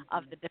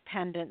of the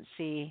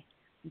dependency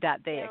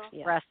that they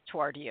express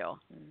toward you.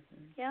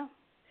 Yeah.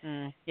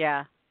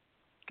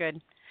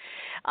 Good.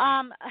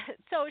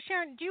 So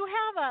Sharon, do you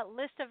have a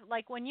list of,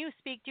 like, when you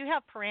speak, do you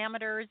have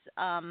parameters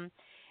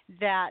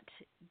that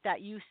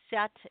you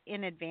set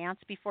in advance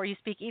before you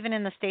speak, even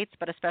in the States,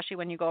 but especially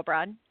when you go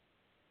abroad?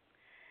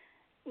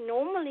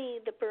 Normally,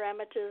 the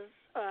parameters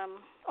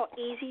are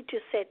easy to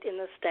set in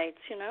the States,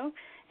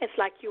 It's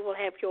like you will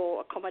have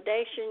your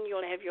accommodation,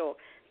 you'll have your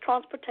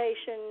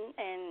transportation,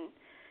 and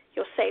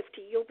your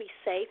safety. You'll be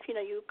safe.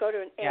 You go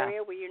to an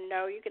area where you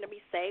know you're going to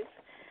be safe.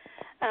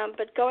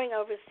 But going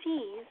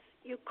overseas,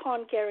 you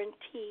can't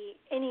guarantee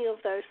any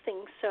of those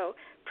things. So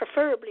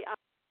preferably, I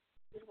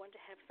would want to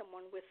have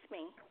someone with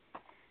me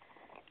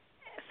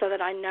so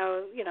that I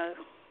know,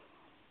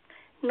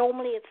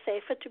 normally it's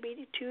safer to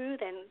be two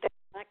than the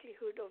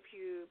likelihood of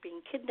you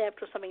being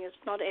kidnapped or something is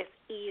not as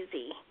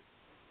easy.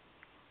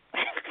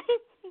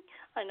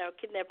 I know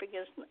kidnapping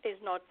is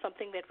not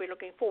something that we're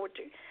looking forward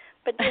to,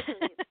 but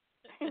definitely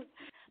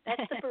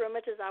that's the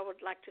perimeters I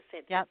would like to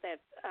set. Yep. That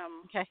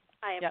Okay.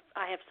 I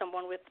have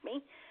someone with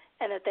me,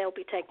 and that they'll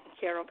be taken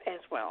care of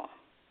as well.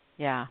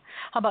 Yeah.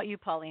 How about you,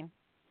 Pauline?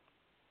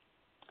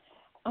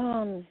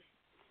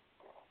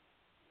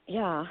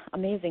 Yeah,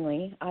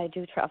 amazingly, I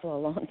do travel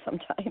alone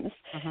sometimes.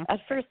 Mm-hmm. At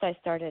first, I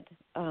started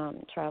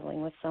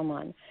traveling with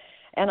someone,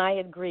 and I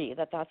agree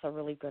that that's a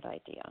really good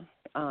idea.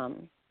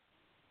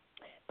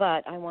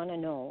 But I want to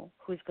know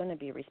who's going to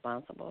be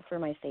responsible for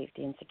my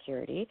safety and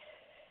security,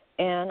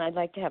 and I'd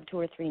like to have 2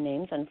 or 3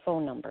 names and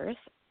phone numbers,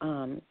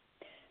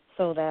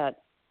 so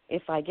that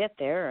if I get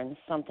there and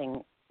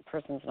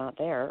person's not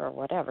there or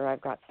whatever,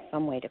 I've got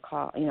some way to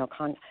call,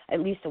 at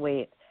least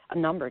a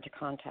number to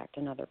contact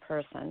another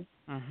person.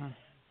 Mm-hmm.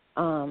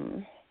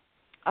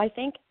 I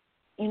think,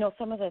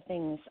 some of the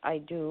things I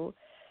do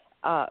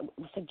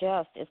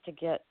suggest is to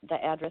get the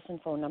address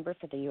and phone number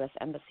for the U.S.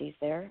 embassies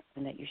there,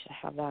 and that you should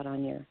have that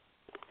on your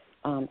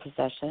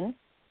possession.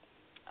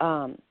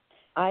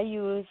 I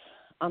use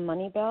a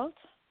money belt,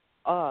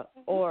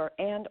 or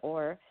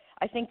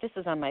I think this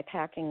is on my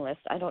packing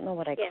list. I don't know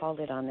what I called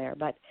it on there,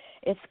 but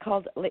it's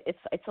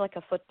like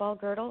a football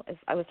girdle.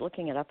 I was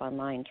looking it up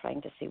online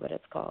trying to see what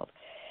it's called.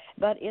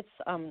 But it's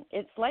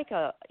like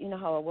how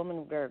a woman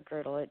would wear a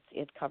girdle.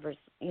 It covers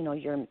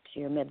your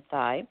mid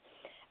thigh.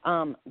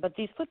 But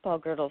these football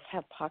girdles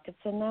have pockets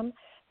in them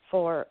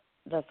for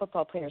the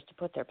football players to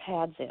put their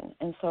pads in,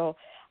 and so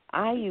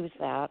I use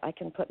that. I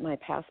can put my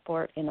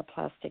passport in a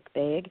plastic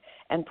bag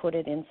and put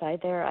it inside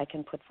there. I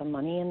can put some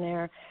money in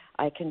there.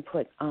 I can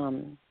put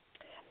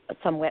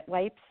some wet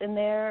wipes in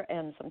there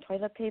and some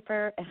toilet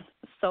paper. And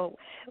so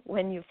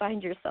when you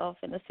find yourself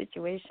in a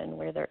situation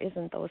where there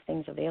isn't those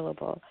things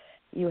available,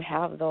 you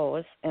have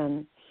those,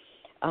 and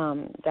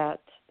that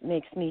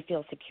makes me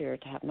feel secure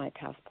to have my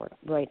passport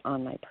right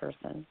on my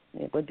person.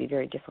 It would be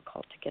very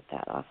difficult to get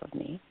that off of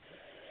me.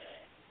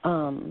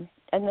 And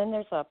then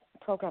there's a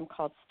program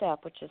called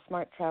STEP, which is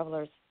Smart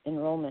Travelers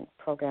Enrollment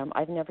Program.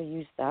 I've never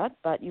used that,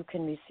 but you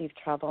can receive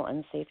travel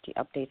and safety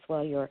updates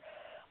while you're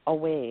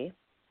away.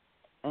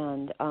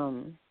 And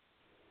I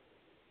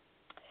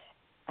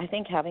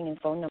think having a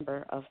phone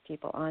number of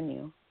people on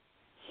you.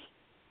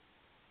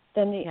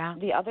 Then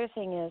the other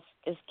thing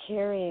is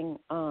carrying.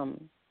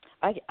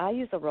 I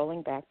use a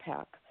rolling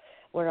backpack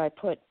where I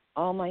put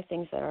all my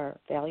things that are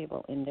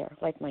valuable in there,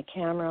 like my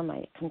camera,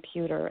 my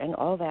computer, and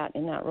all that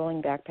in that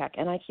rolling backpack,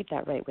 and I keep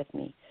that right with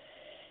me.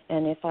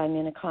 And if I'm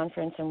in a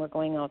conference and we're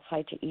going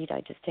outside to eat, I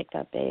just take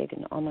that bag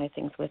and all my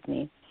things with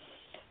me.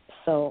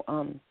 So,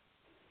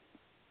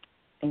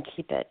 and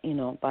keep it,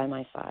 by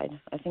my side.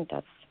 I think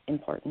that's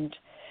important.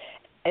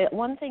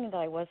 One thing that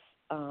I was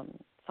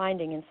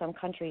finding in some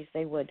countries,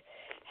 they would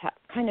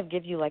kind of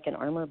give you like an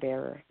armor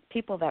bearer.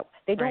 People that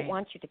they don't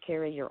want you to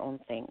carry your own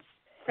things,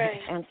 right?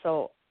 And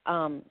so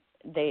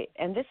this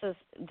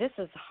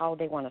is how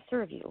they want to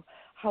serve you.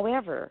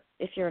 However,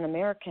 if you're an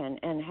American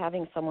and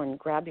having someone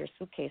grab your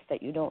suitcase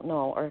that you don't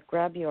know, or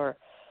grab your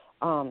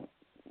backpack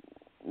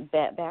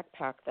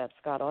that's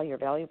got all your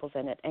valuables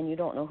in it, and you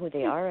don't know who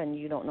they are and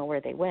you don't know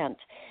where they went,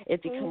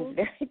 it becomes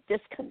very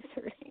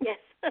disconcerting. Yes.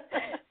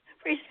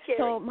 Pretty scary.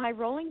 So my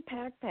rolling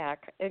backpack,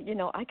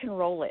 I can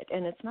roll it,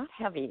 and it's not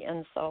heavy.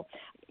 And so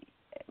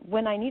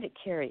when I need it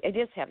carried, it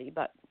is heavy,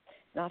 but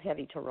not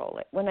heavy to roll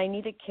it. When I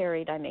need it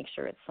carried, I make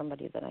sure it's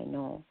somebody that I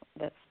know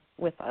that's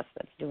with us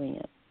that's doing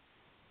it.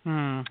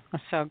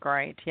 That's so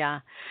great, yeah.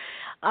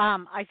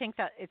 I think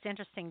that it's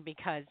interesting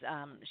because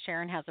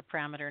Sharon has a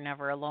parameter,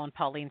 never alone.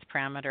 Pauline's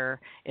parameter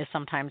is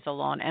sometimes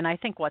alone. And I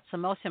think what's the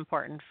most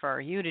important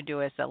for you to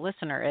do as a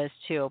listener is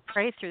to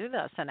pray through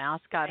this and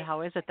ask God,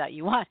 how is it that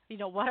you want?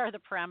 What are the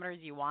parameters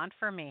you want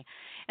for me?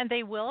 And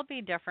they will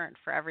be different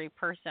for every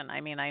person. I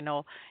mean, I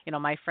know,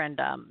 my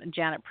friend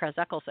Janet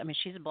Prez-Eccles,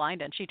 she's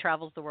blind and she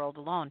travels the world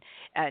alone.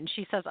 And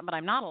she says, but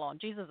I'm not alone.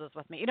 Jesus is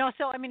with me. So,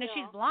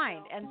 she's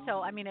blind. And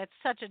so,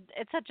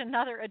 it's such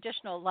another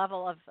additional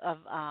level of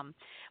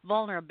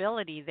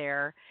vulnerability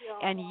there,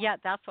 and yet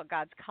that's what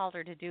God's called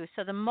her to do.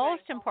 So the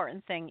most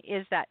important thing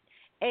is that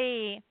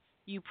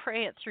you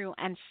pray it through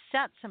and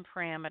set some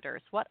parameters.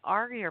 What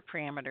are your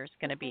parameters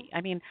going to be?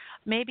 I mean,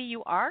 maybe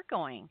you are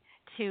going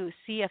to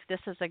see if this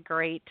is a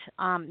great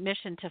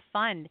mission to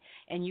fund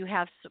and you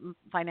have some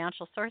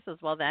financial sources.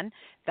 Well, then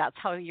that's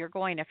how you're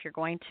going. If you're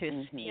going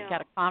to speak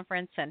at a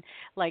conference, and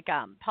like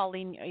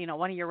Pauline,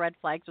 one of your red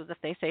flags was if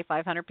they say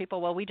 500 people,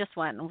 well, we just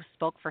went and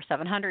spoke for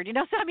 700,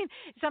 so I mean,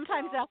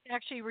 sometimes that's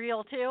actually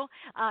real too,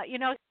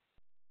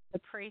 to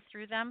pray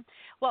through them.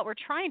 What we're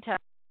trying to,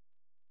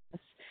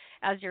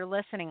 as you're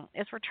listening,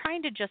 is we're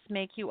trying to just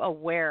make you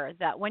aware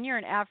that when you're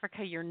in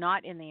Africa, you're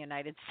not in the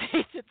United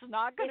States. It's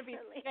not going to be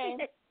the same.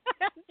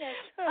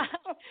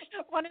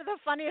 One of the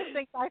funniest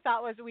things I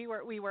thought was we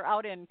were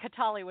out in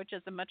Kitale, which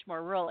is a much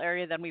more rural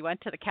area than we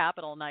went to the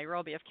capital,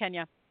 Nairobi of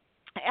Kenya.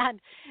 And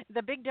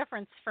the big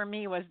difference for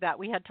me was that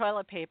we had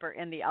toilet paper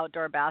in the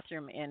outdoor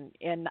bathroom in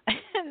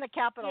the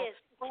capital. Yes.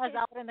 Whereas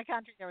out in the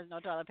country, there was no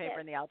toilet paper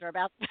in the outdoor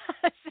bathroom.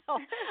 So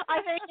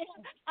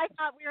I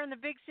thought we were in the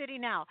big city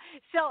now.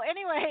 So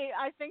anyway,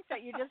 I think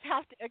that you just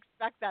have to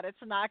expect that it's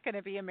not going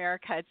to be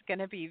America. It's going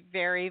to be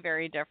very,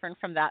 very different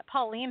from that.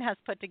 Pauline has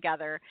put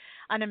together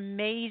an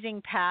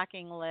amazing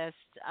packing list.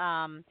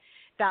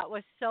 That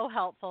was so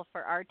helpful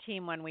for our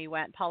team when we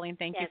went. Pauline,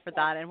 thank you for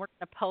that. And we're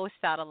going to post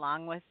that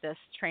along with this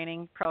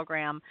training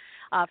program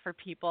for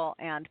people.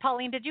 And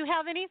Pauline, did you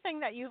have anything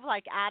that you've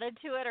added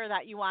to it or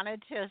that you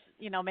wanted to,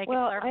 make a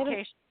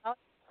clarification about?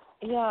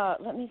 Yeah,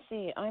 let me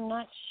see. I'm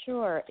not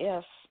sure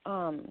if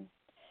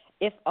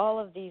all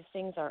of these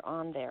things are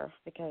on there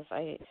because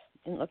I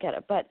didn't look at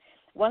it. But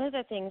one of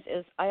the things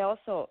is I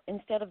also,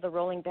 instead of the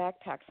rolling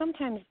backpack,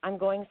 sometimes I'm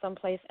going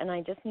someplace and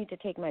I just need to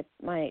take my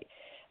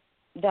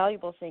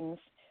valuable things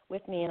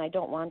with me and I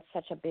don't want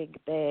such a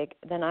big bag,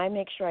 then I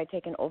make sure I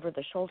take an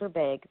over-the-shoulder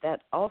bag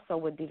that also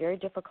would be very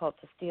difficult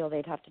to steal.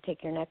 They'd have to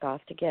take your neck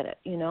off to get it,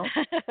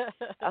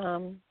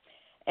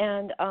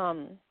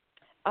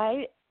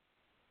 I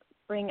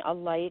bring a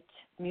lightweight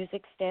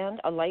music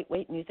stand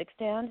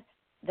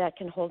that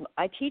can hold.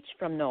 I teach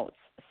from notes,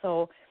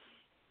 so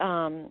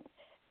I'm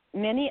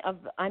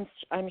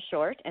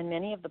short, and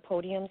many of the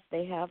podiums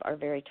they have are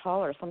very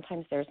tall, or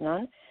sometimes there's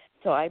none.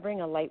 So I bring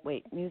a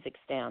lightweight music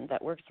stand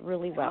that works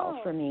really well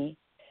for me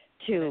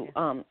to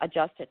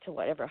adjust it to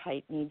whatever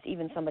height needs.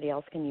 Even somebody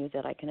else can use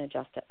it. I can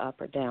adjust it up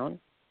or down.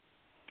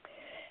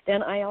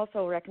 Then I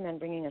also recommend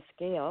bringing a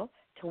scale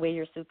to weigh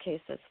your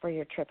suitcases for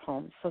your trip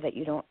home so that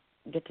you don't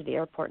get to the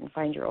airport and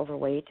find you're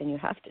overweight and you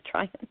have to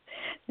try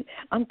and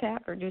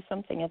unpack or do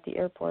something at the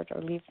airport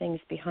or leave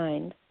things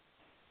behind.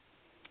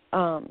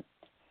 One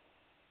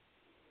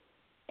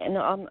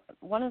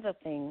of the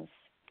things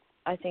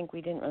I think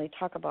we didn't really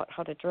talk about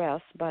how to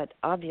dress, but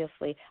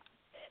obviously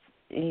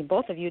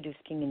both of you do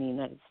skiing in the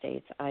United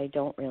States. I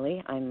don't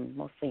really. I'm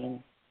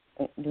mostly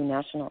do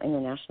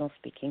international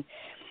speaking.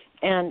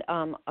 And,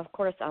 of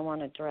course, I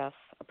want to dress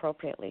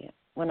appropriately.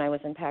 When I was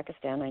in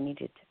Pakistan, I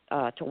needed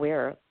to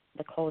wear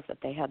the clothes that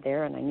they had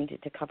there, and I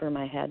needed to cover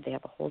my head. They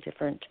have a whole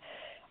different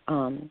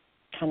kind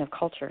of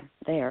culture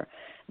there.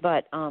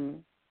 But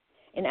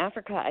in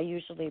Africa, I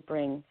usually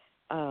bring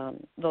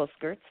those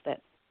skirts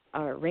that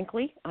are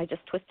wrinkly. I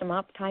just twist them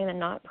up, tie them in a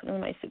knot, put them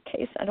in my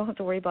suitcase. I don't have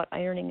to worry about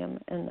ironing them,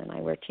 and then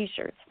I wear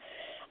T-shirts.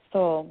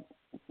 So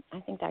I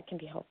think that can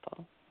be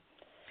helpful.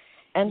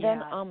 And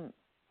then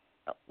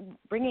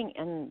bringing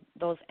in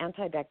those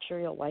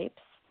antibacterial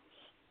wipes.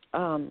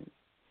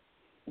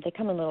 They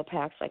come in little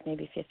packs, like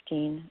maybe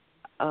 15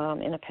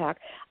 in a pack.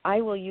 I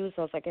will use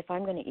those. Like if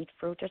I'm going to eat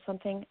fruit or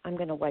something, I'm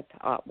going to wipe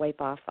off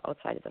the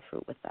outside of the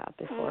fruit with that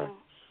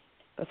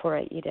before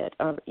I eat it,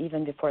 or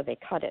even before they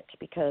cut it,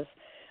 because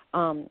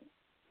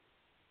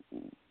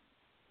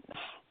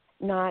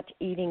not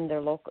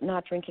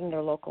drinking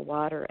their local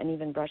water, and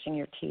even brushing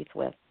your teeth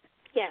with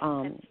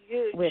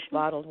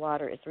bottled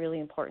water is really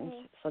important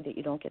so that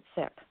you don't get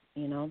sick.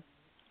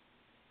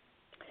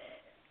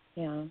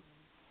 Yeah.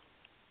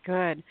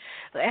 Good.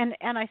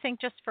 And I think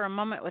just for a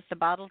moment with the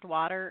bottled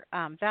water,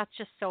 that's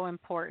just so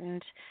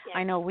important. Yeah.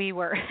 I know we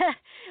were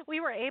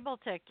able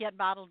to get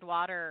bottled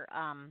water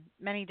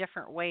many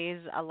different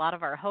ways. A lot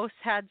of our hosts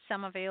had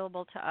some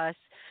available to us.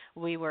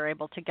 We were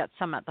able to get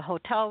some at the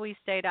hotel we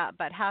stayed at,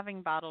 but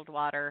having bottled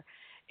water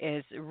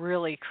is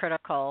really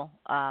critical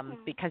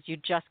because you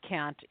just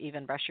can't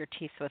even brush your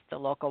teeth with the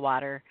local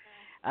water.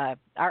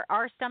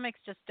 Our stomachs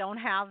just don't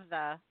have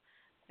the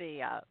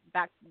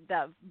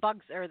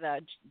bugs or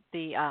the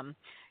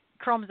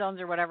chromosomes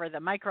or whatever, the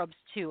microbes,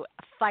 to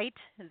fight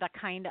the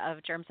kind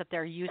of germs that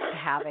they're used to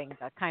having,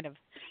 the kind of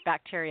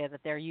bacteria that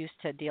they're used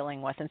to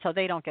dealing with. And so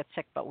they don't get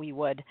sick, but we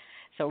would.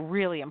 So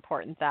really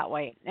important that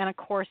way. And, of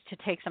course, to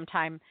take some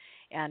time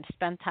and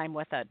spend time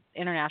with an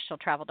international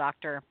travel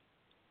doctor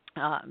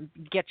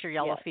get your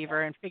yellow Yes.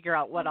 fever and figure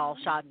out what all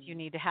shots you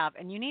need to have.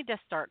 And you need to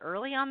start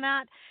early on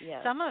that.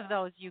 Yes. Some of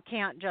those you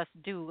can't just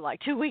do like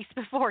 2 weeks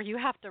before. You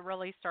have to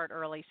really start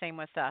early. Same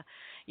with,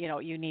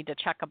 you need to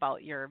check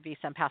about your visa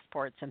and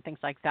passports and things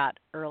like that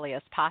early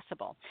as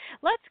possible.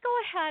 Let's go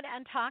ahead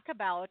and talk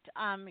about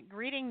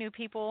greeting new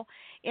people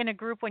in a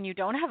group when you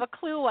don't have a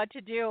clue what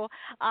to do.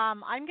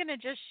 I'm going to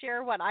just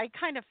share what I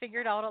kind of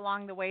figured out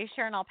along the way.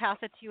 Sharon, I'll pass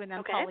it to you, and then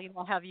Okay. Pauline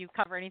will have you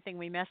cover anything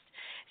we missed.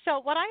 So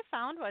what I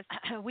found was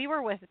we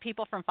were with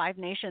people from 5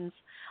 nations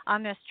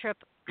on this trip,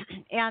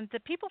 and the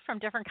people from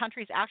different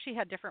countries actually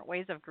had different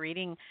ways of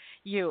greeting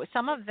you.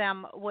 Some of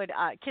them would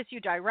kiss you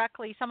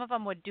directly. Some of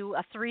them would do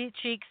a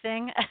 3-cheek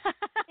thing.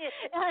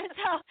 And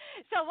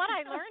so what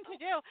I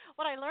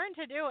learned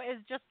to do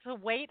is just to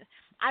wait.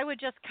 I would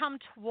just come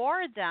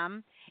toward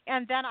them,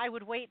 and then I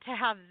would wait to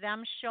have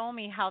them show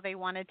me how they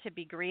wanted to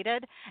be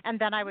greeted, and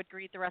then I would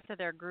greet the rest of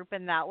their group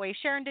in that way.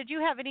 Sharon, did you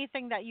have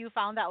anything that you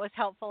found that was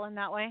helpful in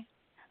that way?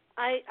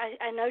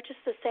 I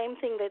noticed the same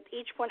thing, that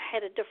each one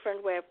had a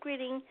different way of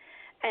greeting,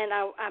 and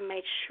I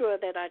made sure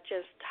that I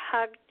just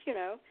hugged,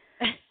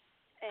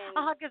 and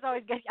A hug is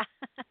always good, yeah.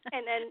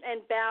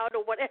 and bowed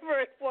or whatever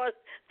it was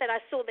that I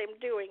saw them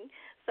doing.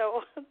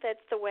 So that's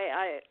the way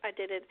I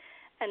did it,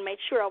 and made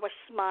sure I was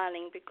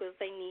smiling, because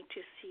they need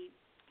to see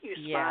you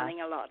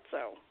smiling a lot.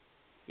 So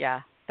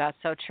yeah, that's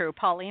so true.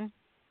 Pauline?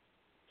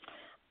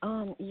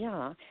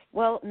 Yeah.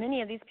 Well,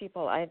 many of these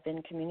people I've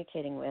been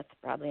communicating with,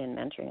 probably in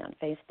mentoring on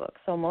Facebook.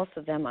 So most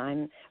of them,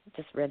 I'm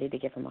just ready to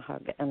give them a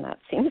hug, and that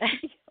seems to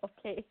be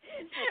okay.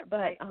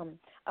 But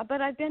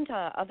I've been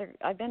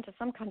to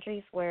some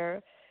countries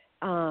where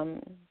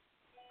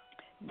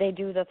they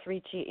do the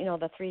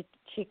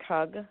 3-cheek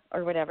hug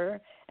or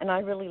whatever, and I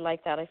really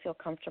like that. I feel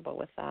comfortable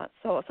with that.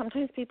 So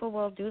sometimes people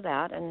will do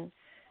that, and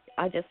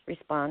I just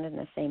respond in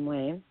the same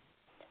way.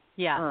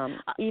 Yeah.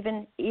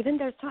 Even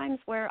there's times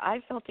where I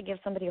felt to give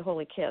somebody a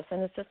holy kiss,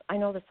 and it's just, I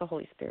know that's the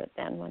Holy Spirit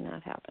then when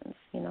that happens,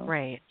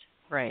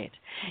 Right.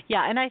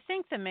 Yeah, and I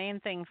think the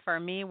main thing for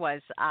me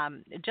was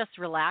just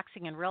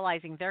relaxing and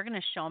realizing they're going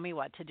to show me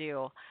what to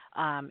do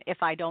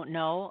if I don't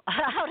know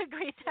how to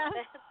greet them.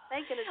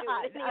 They're going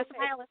to do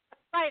it.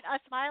 A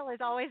smile is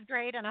always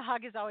great, and a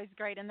hug is always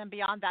great, and then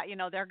beyond that,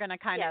 they're going to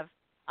kind of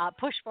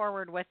push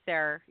forward with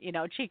their,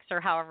 cheeks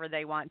or however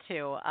they want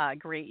to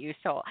greet you.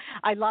 So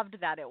I loved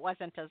that it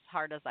wasn't as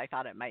hard as I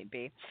thought it might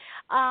be.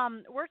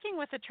 Working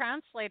with a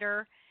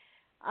translator,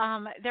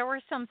 there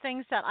were some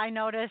things that I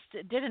noticed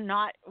did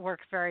not work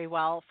very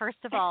well.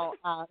 First of all,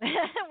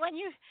 when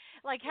you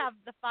have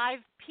the 5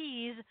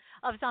 P's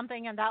of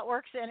something, and that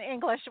works in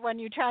English when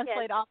you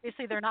translate,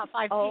 obviously they're not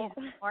 5 P's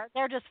anymore.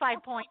 They're just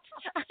 5 points.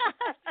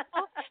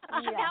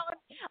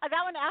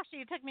 That one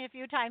actually took me a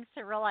few times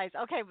to realize,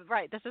 okay,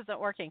 right, this isn't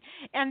working.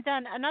 And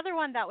then another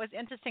one that was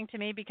interesting to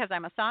me, because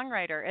I'm a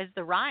songwriter, is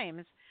the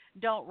rhymes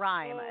don't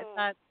rhyme.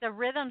 The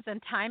rhythms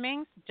and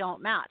timings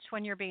don't match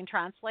when you're being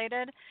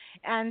translated.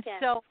 And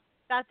so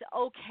that's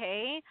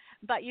okay,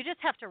 but you just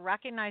have to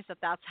recognize that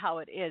that's how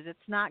it is. It's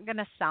not going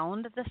to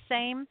sound the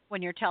same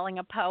when you're telling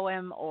a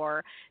poem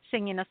or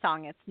singing a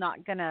song. It's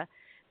not going to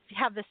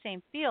have the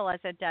same feel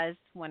as it does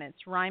when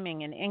it's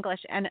rhyming in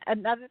English. And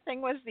another thing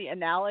was the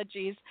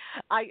analogies.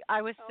 It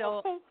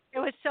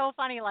was so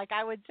funny. Like,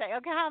 I would say,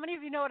 okay, how many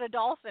of you know what a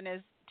dolphin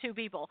is? 2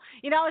 people.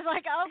 I was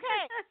like,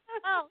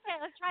 okay,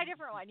 let's try a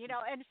different one.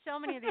 And so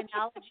many of the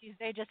analogies,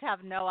 they just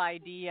have no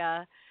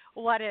idea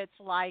what it's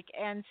like.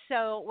 And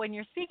so when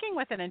you're speaking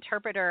with an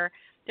interpreter,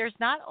 there's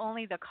not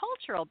only the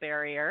cultural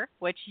barrier,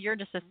 which you're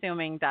just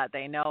assuming that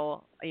they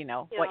know,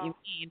 what you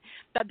mean,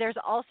 but there's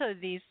also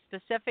these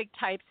specific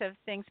types of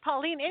things.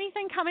 Pauline,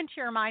 anything come into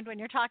your mind when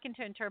you're talking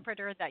to an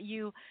interpreter that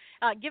you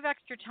give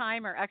extra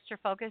time or extra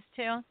focus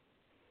to?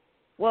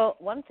 Well,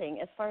 one thing,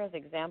 as far as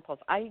examples,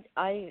 I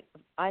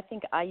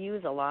think I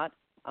use a lot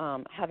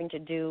having to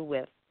do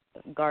with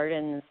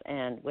gardens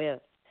and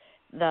with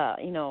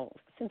the,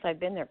 since I've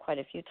been there quite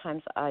a few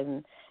times,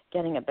 I'm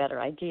getting a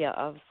better idea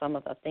of some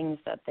of the things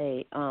that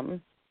they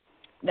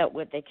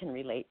they can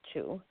relate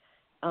to.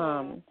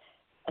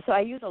 So I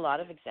use a lot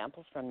of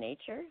examples from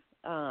nature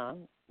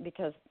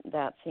because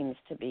that seems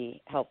to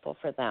be helpful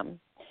for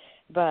them.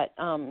 But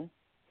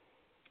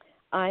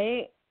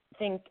I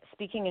think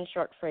speaking in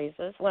short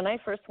phrases. When I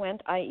first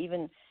went, I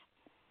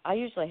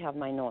usually have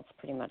my notes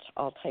pretty much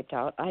all typed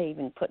out. I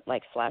even put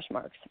slash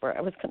marks where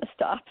I was going to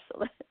stop.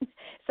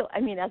 So I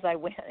mean, as I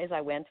went,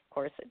 of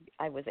course,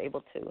 I was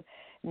able to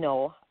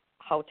know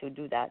how to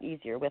do that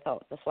easier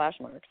without the slash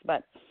marks.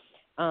 But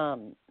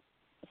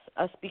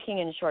speaking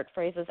in short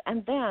phrases,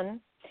 and then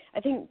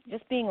I think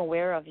just being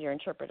aware of your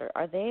interpreter.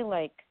 Are they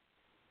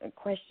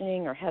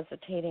questioning or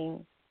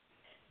hesitating?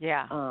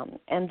 Yeah.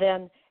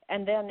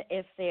 And then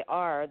if they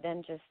are,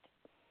 then just,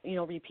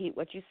 repeat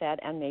what you said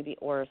and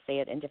or say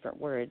it in different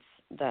words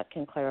that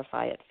can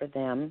clarify it for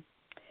them.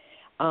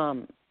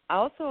 I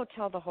also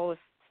tell the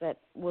hosts that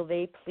will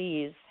they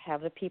please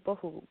have the people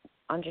who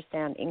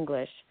understand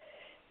English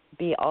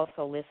be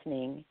also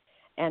listening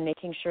and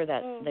making sure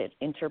that the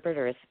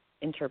interpreter is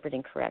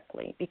interpreting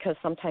correctly, because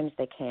sometimes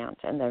they can't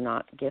and they're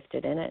not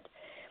gifted in it.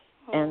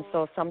 And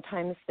so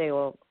sometimes they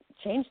will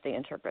change the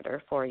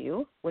interpreter for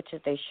you, which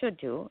is they should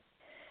do.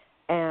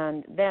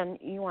 And then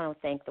you want to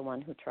thank the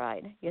one who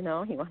tried. You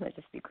want to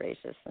just be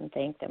gracious and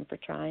thank them for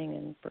trying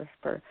and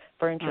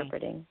for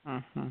interpreting.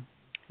 Mm-hmm.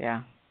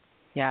 Yeah.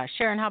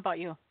 Sharon, how about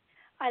you?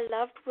 I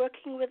loved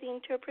working with the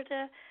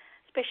interpreter,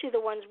 especially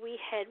the ones we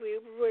had. We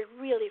were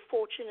really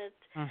fortunate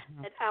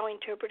that our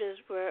interpreters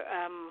were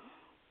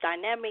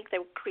dynamic, they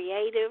were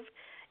creative,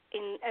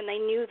 and they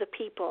knew the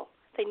people,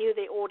 they knew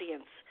their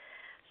audience.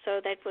 So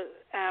that was,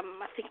 I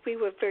think we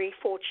were very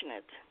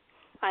fortunate.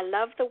 I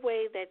love the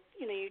way that,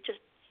 you just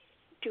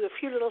do a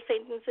few little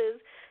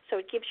sentences, so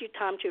it gives you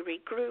time to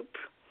regroup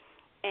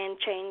and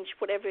change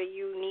whatever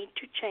you need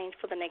to change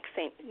for the next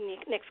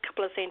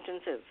couple of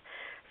sentences.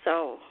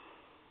 So,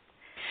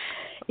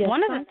 yes,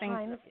 one of the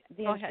things.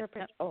 Go ahead,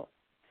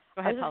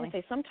 Polly.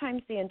 Say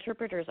sometimes the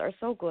interpreters are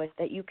so good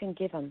that you can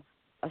give them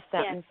a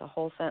sentence, a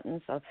whole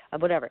sentence of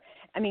whatever.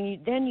 I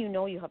mean, then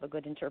you have a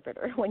good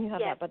interpreter when you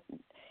have that. But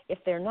if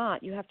they're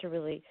not, you have to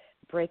really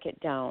break it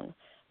down,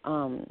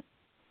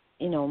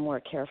 more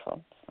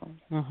careful. So.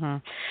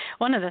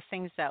 One of the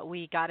things that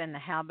we got in the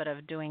habit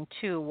of doing,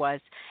 too, was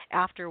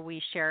after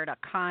we shared a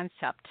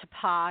concept to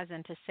pause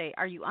and to say,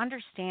 are you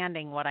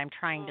understanding what I'm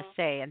trying to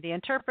say? And the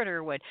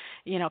interpreter would,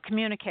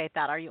 communicate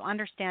that. Are you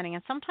understanding?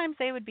 And sometimes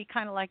they would be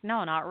kind of like,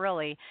 no, not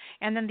really.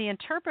 And then the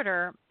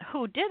interpreter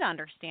who did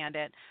understand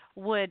it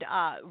would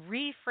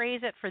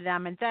rephrase it for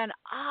them, and then,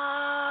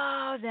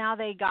 now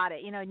they got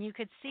it. And you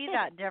could see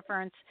that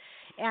difference.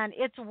 And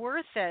it's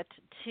worth it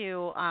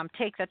to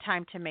take the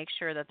time to make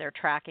sure that they're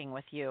tracking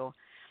with you,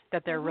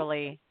 that they're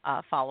really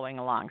following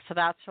along. So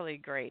that's really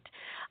great.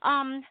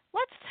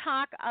 Let's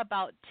talk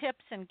about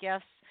tips and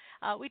gifts.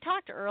 We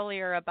talked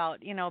earlier about,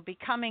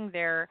 becoming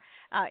their,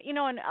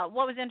 and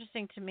what was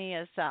interesting to me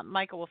is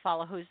Michael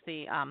Wafala, who's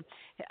the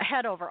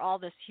head over all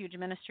this huge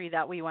ministry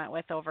that we went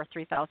with, over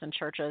 3,000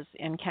 churches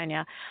in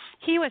Kenya.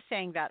 He was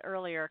saying that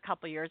earlier, a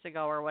couple of years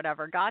ago or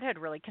whatever, God had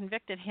really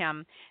convicted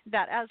him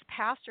that as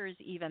pastors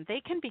even,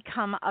 they can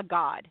become a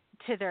God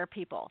to their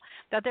people,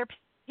 that their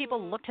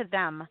people look to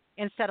them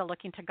instead of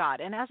looking to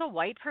God. And as a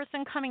white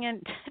person coming in,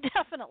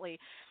 definitely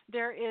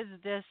there is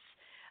this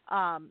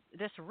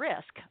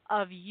risk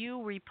of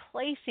you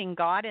replacing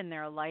God in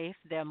their life,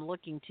 them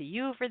looking to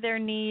you for their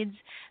needs,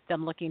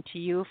 them looking to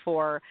you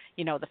for,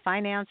 the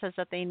finances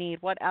that they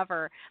need,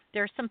 whatever.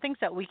 There's some things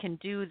that we can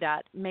do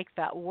that make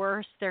that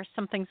worse. There's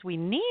some things we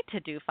need to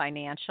do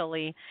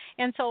financially.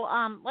 And so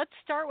let's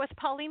start with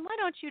Pauline. Why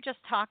don't you just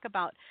talk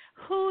about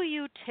who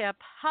you tip,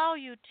 how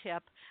you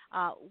tip,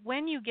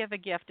 when you give a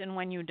gift and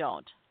when you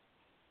don't?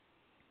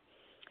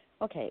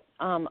 Okay.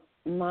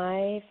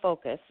 My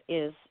focus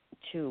is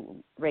to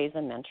raise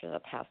and mentor the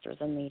pastors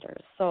and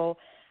leaders. So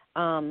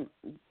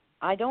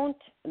I don't,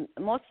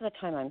 most of the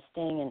time I'm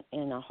staying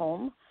in a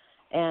home,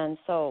 and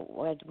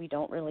so we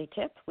don't really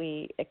tip.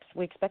 We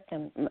expect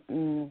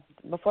them,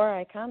 before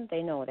I come,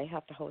 they know they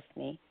have to host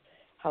me.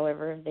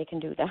 However they can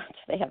do that,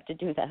 they have to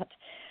do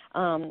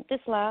that. This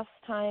last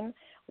time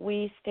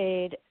we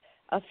stayed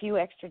a few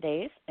extra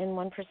days in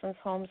one person's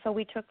home, so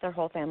we took their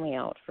whole family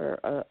out for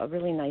a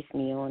really nice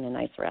meal in a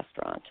nice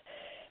restaurant.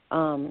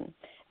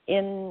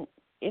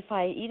 If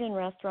I eat in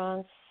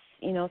restaurants,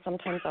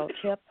 sometimes I'll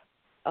tip,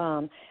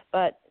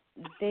 but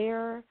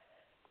the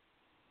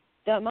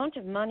amount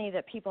of money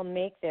that people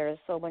make there is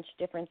so much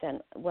different than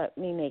what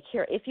we make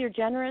here. If you're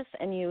generous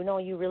and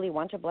you really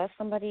want to bless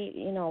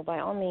somebody, by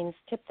all means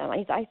tip them.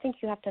 I think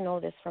you have to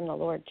know this from the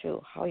Lord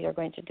too, how you're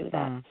going to do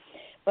that.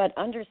 But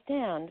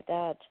understand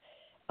that,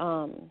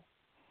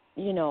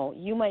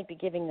 you might be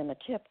giving them a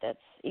tip that's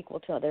equal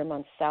to their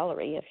month's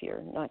salary if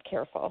you're not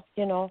careful,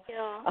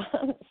 Yeah.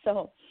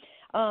 So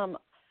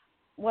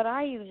what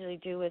I usually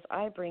do is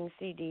I bring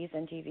CDs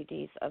and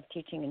DVDs of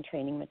teaching and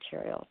training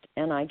material,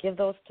 and I give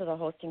those to the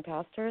hosting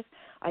pastors.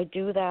 I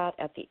do that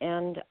at the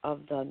end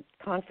of the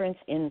conference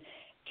in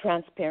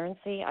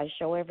transparency. I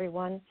show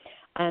everyone,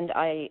 and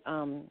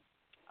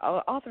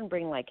I'll often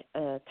bring like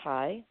a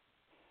tie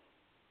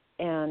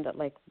and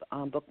like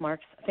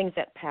bookmarks, things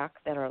that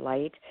pack that are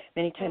light.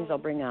 Many times I'll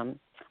bring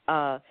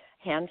a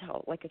hand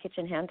towel, like a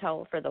kitchen hand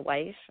towel for the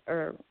wife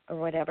or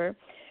whatever.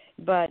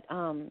 But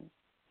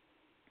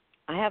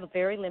I have a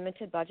very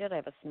limited budget. I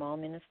have a small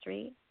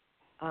ministry.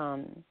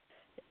 I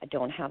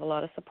don't have a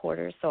lot of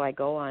supporters, so I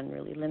go on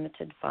really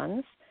limited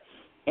funds.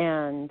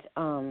 And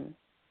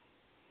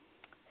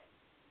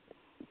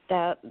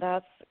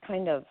that's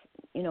kind of,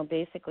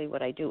 basically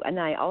what I do. And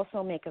I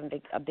also make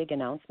a big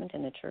announcement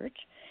in the church,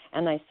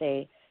 and I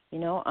say,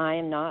 I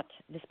am not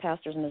this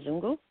pastor's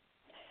Mzungu.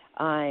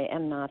 I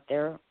am not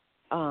their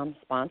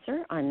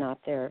sponsor.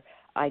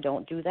 I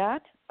don't do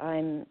that.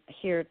 I'm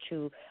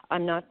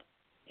not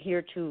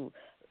here to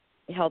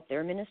help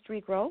their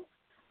ministry grow.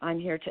 I'm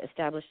here to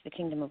establish the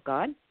kingdom of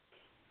God,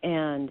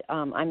 and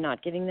I'm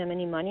not giving them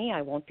any money.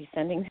 I won't be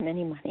sending them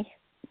any money.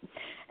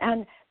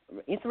 And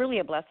it's really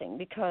a blessing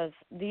because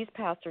these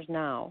pastors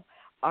now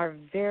are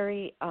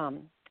very,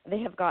 they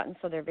have gotten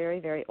so they're very,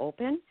 very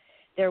open.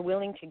 they're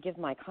willing to give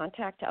my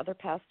contact to other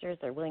pastors.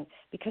 They're willing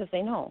because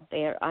they know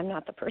I'm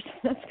not the person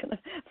that's going to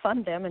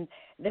fund them, and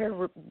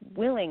they're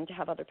willing to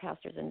have other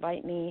pastors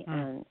invite me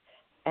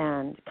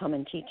and come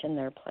and teach in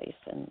their place,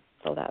 and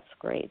so that's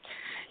great.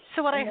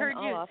 So what I heard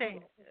you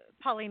say,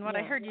 Pauline, what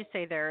I heard you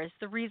say there is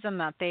the reason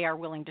that they are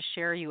willing to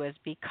share you is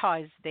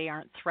because they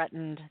aren't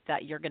threatened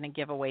that you're going to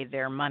give away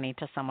their money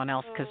to someone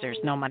else because there's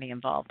no money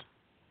involved.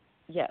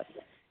 Yes.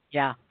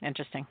 Yeah,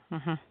 interesting.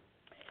 Mm-hmm.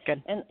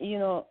 Good. And,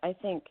 I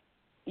think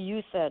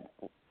you said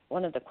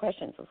one of the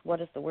questions was, what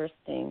is the worst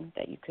thing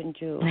that you can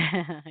do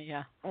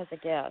as a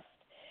guest?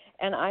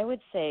 And I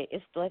would say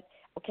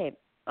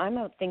I'm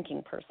a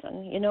thinking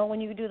person. When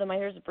you do the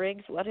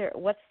Myers-Briggs,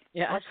 what's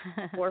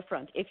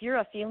forefront? If you're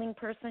a feeling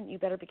person, you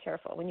better be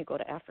careful when you go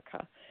to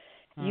Africa.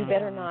 You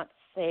better not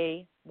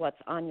say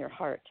what's on your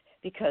heart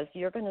because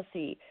you're going to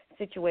see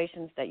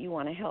situations that you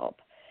want to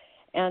help.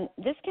 And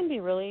this can be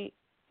really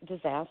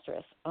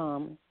disastrous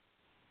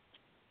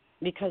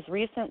because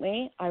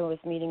recently I was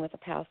meeting with a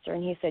pastor,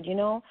 and he said,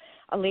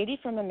 a lady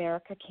from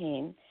America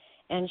came,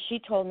 and she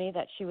told me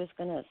that she was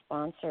going to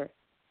sponsor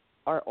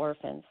our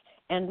orphans.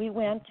 And we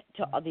went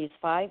to these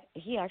 5,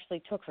 he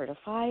actually took her to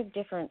 5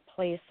 different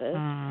places.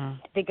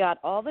 They got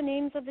all the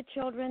names of the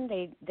children.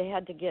 They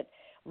had to get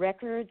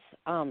records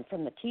from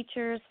the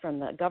teachers, from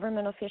the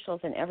government officials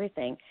and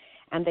everything.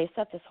 And they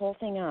set this whole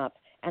thing up.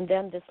 And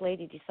then this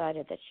lady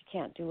decided that she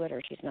can't do it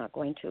or she's not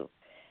going to.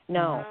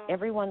 No,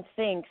 everyone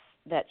thinks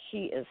that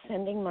she is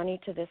sending money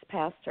to this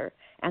pastor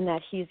and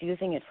that he's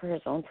using it for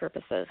his own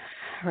purposes.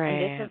 Right.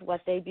 And this is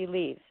what they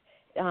believe.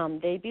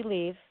 They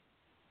believe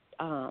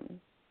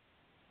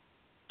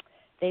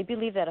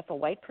that if a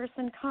white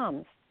person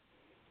comes,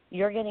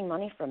 you're getting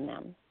money from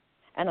them.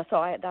 And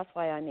so that's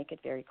why I make it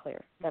very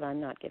clear that I'm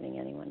not giving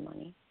anyone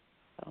money.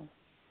 So.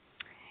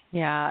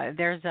 Yeah,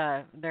 there's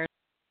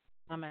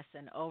promise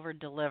and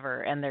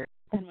over-deliver, and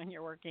when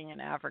you're working in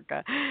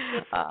Africa,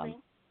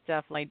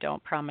 definitely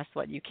don't promise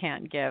what you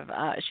can't give.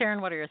 Sharon,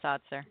 what are your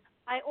thoughts there?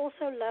 I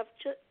also love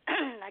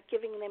like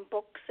giving them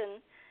books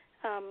and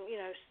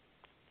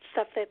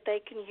stuff that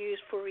they can use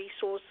for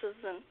resources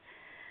and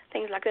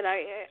things like that.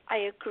 I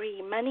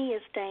agree. Money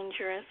is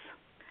dangerous.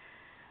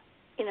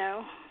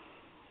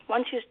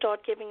 Once you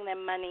start giving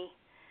them money,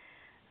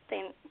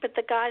 but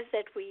the guys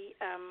that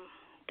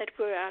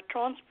were our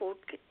transport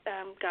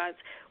guys,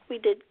 we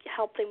did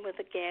help them with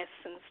the gas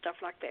and stuff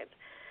like that.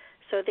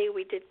 So there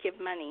we did give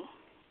money.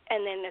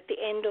 And then at the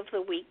end of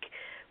the week,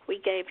 we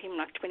gave him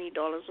like $20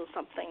 or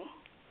something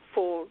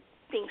for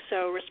being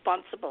so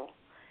responsible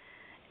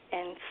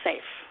and safe.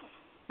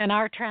 And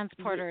our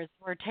transporters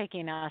were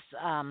taking us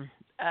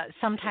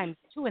sometimes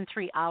 2 and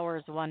 3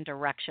 hours one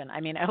direction. I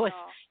mean,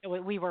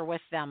 we were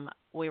with them.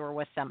 We were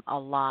with them a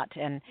lot,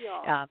 and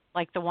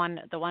like the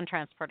one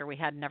transporter we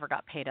had never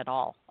got paid at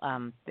all.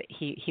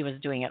 He was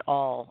doing it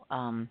all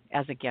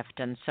as a gift,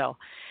 and so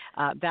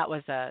that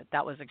was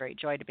a great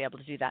joy to be able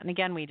to do that. And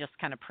again, we just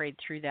kind of prayed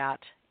through that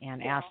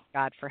and asked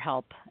God for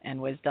help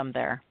and wisdom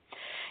there.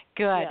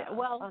 Good. Yeah,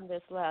 well, on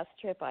this last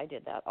trip, I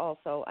did that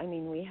also. I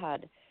mean, we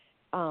had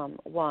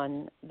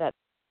one that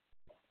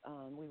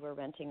we were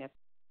renting a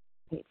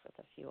paid for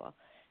the fuel.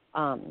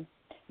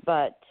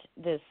 But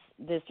this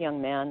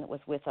young man was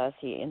with us.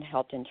 He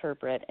helped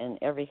interpret and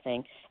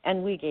everything,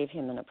 and we gave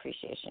him an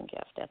appreciation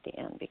gift at the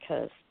end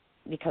because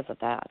of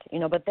that.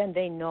 But then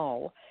they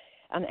know,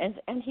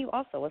 and he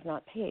also was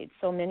not paid.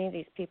 So many of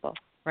these people,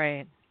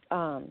 right,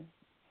 are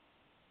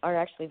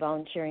actually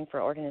volunteering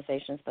for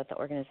organizations, but the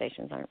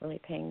organizations aren't really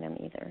paying them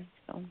either.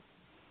 So.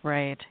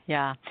 Right,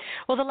 yeah.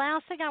 Well, the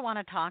last thing I want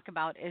to talk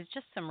about is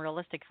just some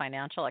realistic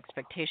financial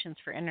expectations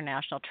for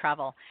international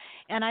travel.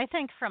 And I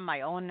think from my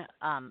own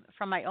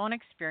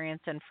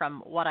experience and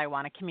from what I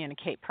want to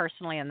communicate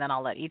personally, and then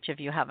I'll let each of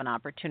you have an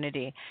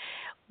opportunity,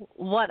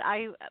 what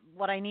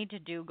I need to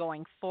do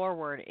going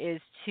forward is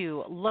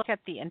to look at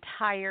the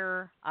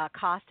entire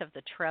cost of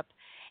the trip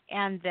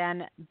and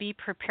then be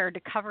prepared to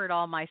cover it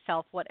all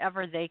myself.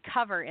 Whatever they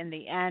cover in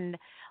the end,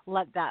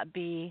 let that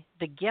be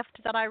the gift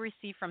that I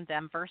receive from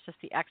them versus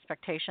the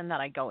expectation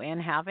that I go in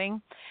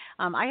having.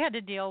 I had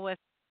to deal with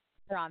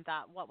on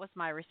that. What was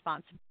my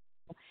responsibility?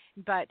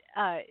 But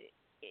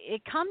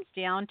it comes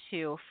down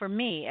to, for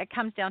me,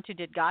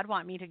 did God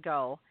want me to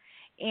go?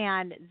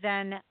 And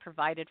then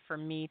provided for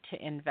me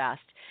to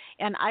invest.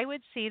 And I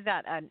would see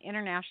that an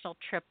international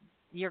trip,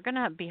 you're going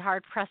to be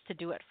hard-pressed to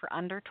do it for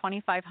under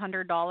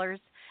 $2,500.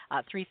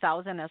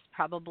 $3,000 is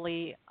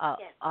probably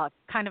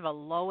kind of a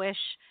lowish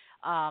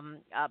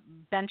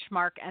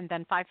benchmark, and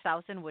then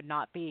 $5,000 would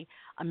not be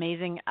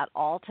amazing at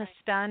all to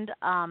spend.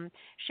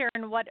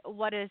 Sharon,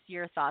 what is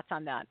your thoughts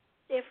on that?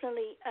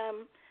 Definitely.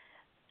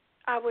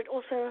 I would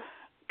also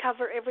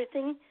cover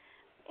everything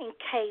in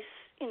case,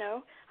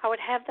 I would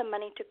have the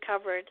money to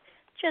cover it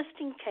just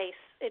in case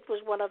it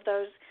was one of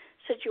those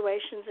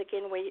situations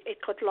again where it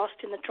got lost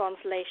in the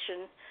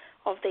translation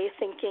of their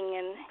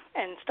thinking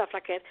and stuff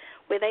like that,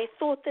 where they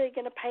thought they were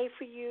going to pay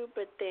for you,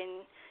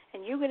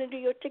 and you're going to do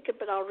your ticket,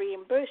 but I'll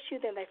reimburse you,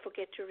 then they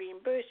forget to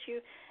reimburse you,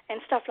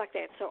 and stuff like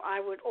that. So I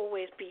would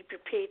always be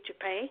prepared to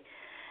pay.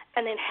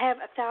 and then have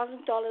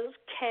 $1,000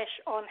 cash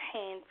on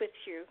hand with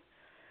you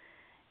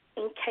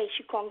in case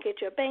you can't get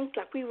to a bank.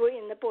 Like we were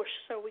in the bush,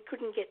 so we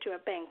couldn't get to a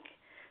bank.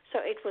 So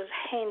it was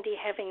handy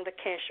having the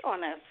cash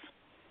on us.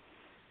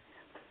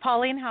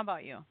 Pauline, how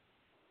about you?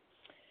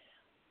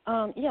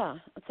 Yeah.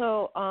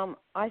 So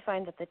I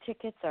find that the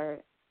tickets are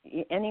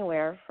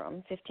anywhere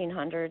from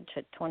 $1,500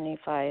 to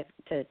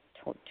 $2,500,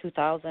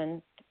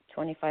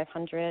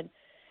 $2,500.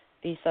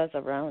 Visas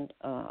around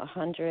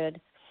 $100,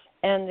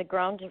 and the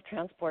ground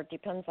transport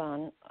depends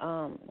on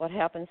what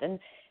happens. And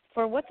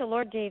for what the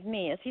Lord gave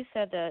me, is He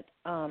said that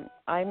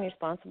I'm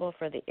responsible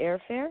for the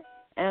airfare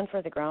and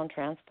for the ground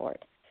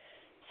transport.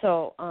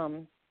 So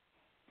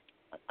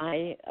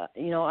I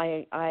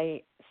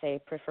say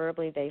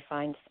preferably they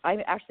find.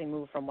 I actually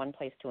move from one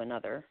place to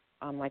another.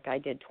 Like I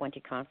did 20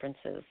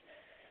 conferences,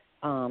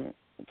 7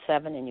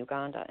 in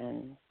Uganda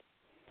and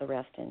the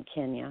rest in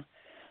Kenya.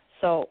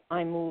 So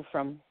I move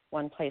from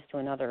one place to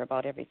another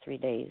about every 3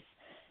 days.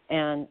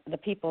 And the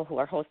people who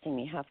are hosting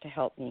me have to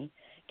help me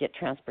get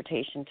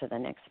transportation to the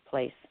next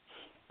place.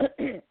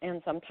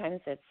 And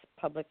sometimes it's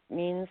public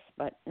means,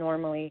 but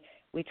normally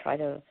we try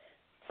to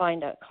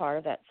find a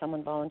car that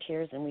someone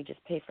volunteers and we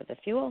just pay for the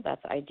fuel.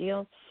 That's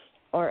ideal.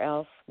 Or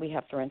else we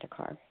have to rent a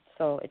car.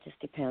 So it just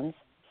depends.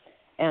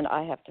 And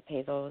I have to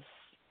pay those.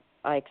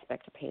 I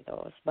expect to pay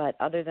those. But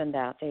other than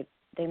that,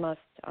 they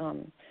must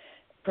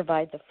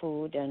provide the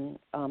food and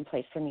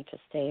place for me to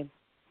stay.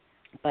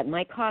 But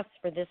my costs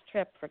for this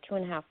trip for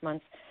 2.5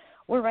 months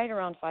were right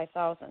around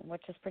 $5,000,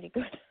 which is pretty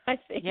good, I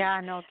think.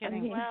 Yeah, no kidding.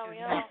 I mean, Wow,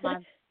 yeah.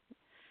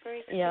 Very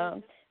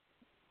expensive.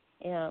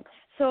 Yeah.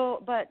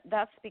 So, but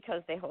that's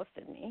because they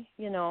hosted me,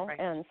 Right.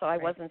 and so I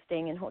wasn't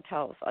staying in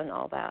hotels and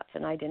all that,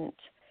 and I didn't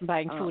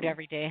Buying food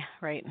every day,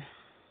 right?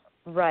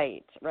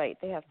 Right.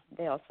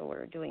 They also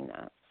were doing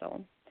that,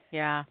 so.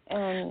 Yeah.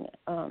 And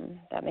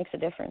that makes a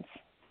difference.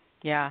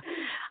 Yeah.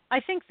 I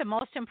think the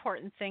most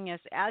important thing is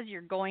as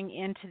you're going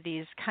into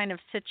these kind of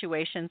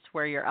situations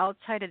where you're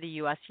outside of the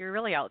U.S., you're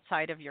really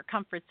outside of your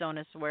comfort zone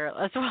as well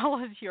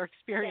as your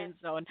experience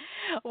zone,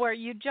 where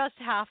you just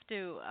have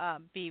to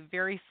be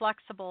very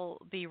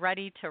flexible, be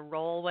ready to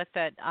roll with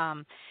it.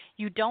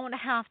 You don't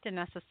have to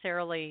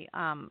necessarily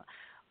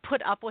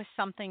put up with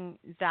something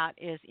that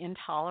is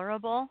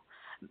intolerable.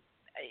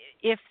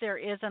 If there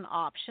is an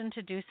option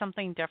to do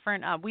something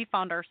different, we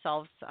found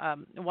ourselves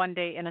one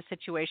day in a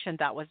situation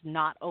that was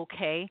not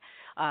okay.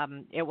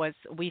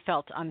 We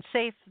felt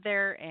unsafe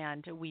there,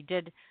 and we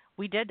did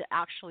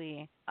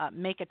actually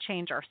make a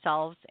change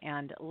ourselves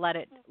and let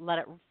it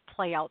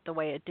play out the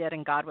way it did.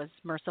 And God was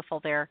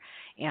merciful there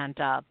and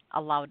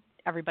allowed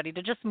everybody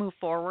to just move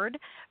forward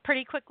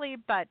pretty quickly.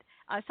 But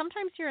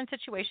sometimes you're in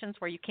situations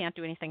where you can't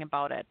do anything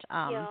about it.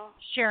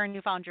 Sharon,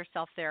 you found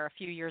yourself there a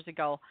few years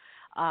ago.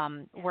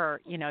 Where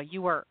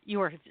you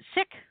were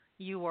sick,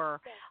 you were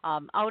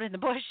out in the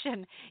bush,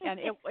 and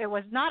it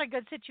was not a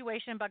good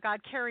situation, but God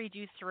carried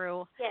you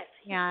through. Yes,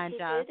 he did,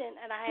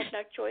 and I had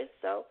no choice.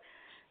 So,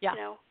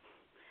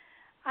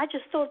 I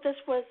just thought this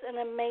was an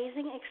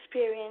amazing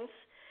experience,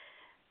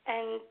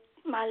 and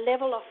my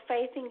level of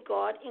faith in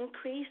God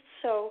increased.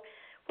 So,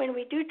 when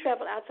we do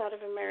travel outside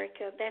of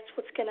America, that's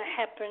what's going to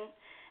happen,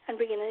 and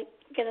we're going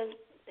to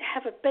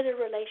have a better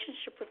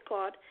relationship with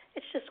God.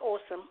 It's just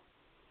awesome.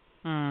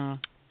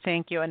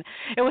 Thank you. And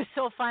it was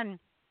so fun,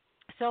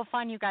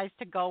 you guys,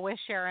 to go with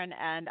Sharon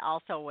and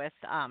also with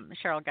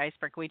Cheryl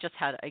Geisberg. We just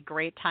had a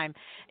great time.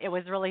 It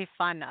was really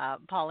fun,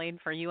 Pauline,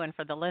 for you and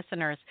for the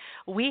listeners.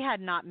 We had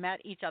not met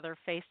each other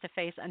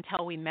face-to-face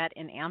until we met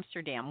in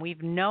Amsterdam.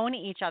 We've known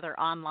each other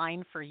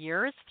online for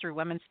years through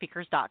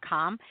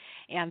womenspeakers.com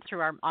and through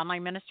our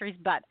online ministries,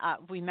 but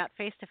we met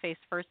face-to-face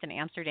first in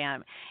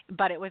Amsterdam.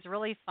 But it was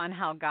really fun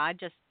how God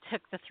just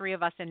took the three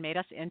of us and made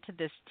us into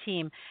this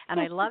team.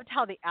 And I loved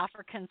how the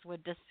Africans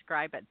would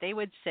describe it. They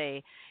would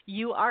say,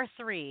 "You are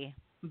three,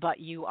 but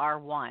you are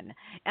one."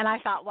 And I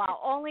thought, wow,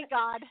 only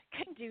God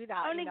can do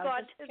that. Only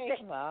God can do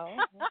that. Wow.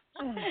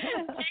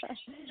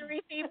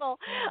 Three people,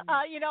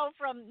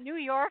 from New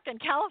York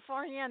and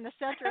California and the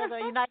center of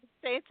the United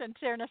States, and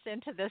turn us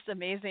into this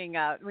amazing,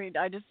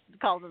 I just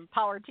call them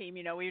power team.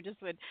 We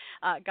just would,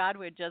 God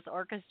would just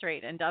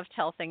orchestrate and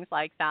dovetail things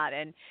like that.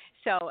 And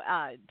so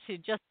to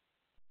just,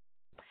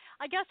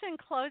 I guess in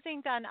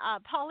closing then,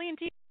 Pauline,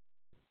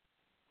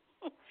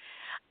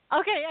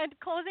 okay, and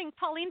closing,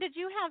 Pauline, did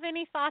you have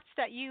any thoughts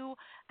that you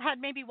had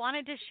maybe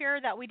wanted to share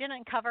that we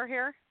didn't cover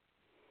here?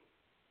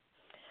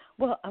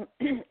 Well,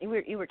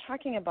 you were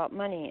talking about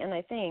money, and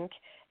I think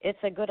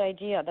it's a good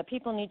idea. The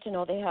people need to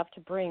know they have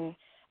to bring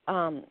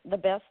the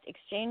best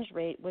exchange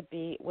rate would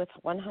be with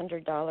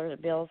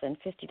 $100 bills and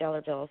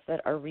 $50 bills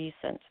that are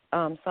recent.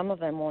 Some of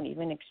them won't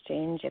even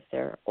exchange if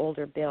they're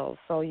older bills,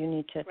 so you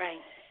need to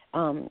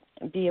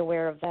be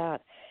aware of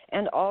that.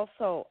 And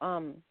also,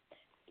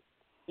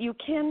 you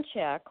can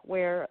check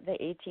where the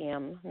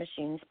ATM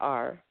machines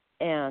are,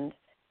 and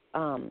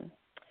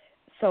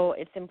so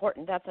it's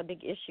important. That's a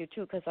big issue,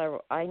 too, because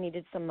I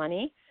needed some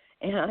money,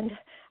 and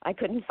I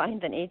couldn't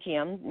find an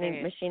ATM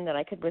machine that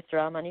I could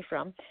withdraw money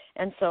from.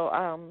 And so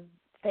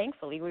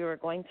thankfully, we were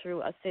going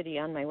through a city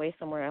on my way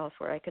somewhere else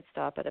where I could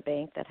stop at a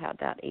bank that had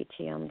that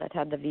ATM, that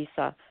had the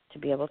Visa to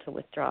be able to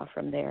withdraw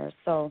from there.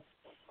 So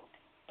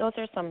those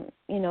are some,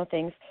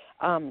 things.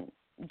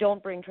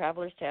 Don't bring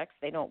traveler's checks.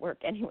 They don't work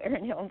anywhere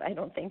in Hills, I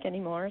don't think,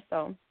 anymore.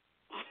 So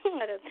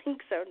I don't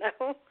think so,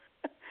 no.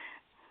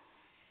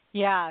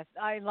 Yeah,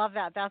 I love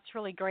that. That's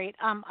really great.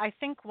 I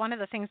think one of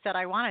the things that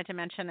I wanted to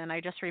mention, and I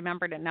just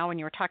remembered it now when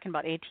you were talking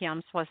about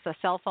ATMs, was the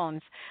cell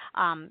phones.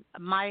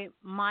 My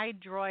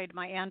Droid,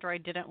 my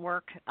Android didn't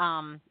work.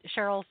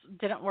 Cheryl's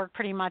didn't work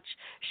pretty much.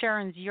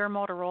 Sharon's, your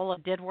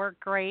Motorola did work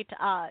great.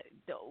 How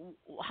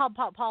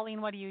about Pauline?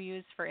 What do you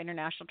use for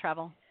international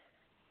travel?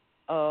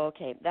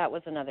 Okay, that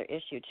was another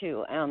issue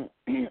too.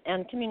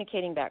 And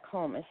communicating back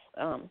home is.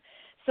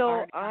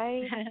 So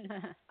I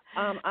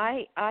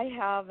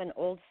have an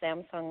old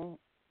Samsung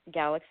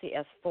Galaxy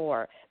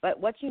S4, but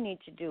what you need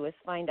to do is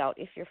find out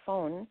if your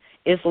phone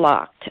is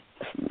locked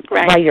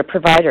by your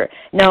provider.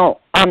 Now,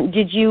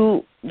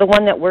 the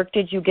one that worked,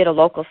 did you get a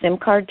local SIM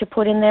card to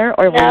put in there,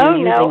 or were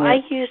you using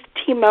I used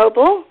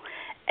T-Mobile,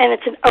 and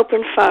it's an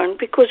open phone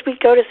because we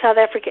go to South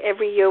Africa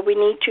every year. We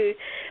need to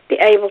be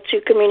able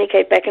to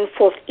communicate back and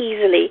forth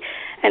easily.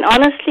 And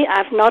honestly,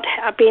 I've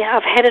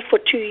had it for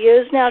 2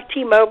 years now,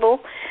 T-Mobile.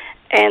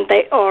 And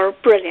they are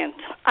brilliant.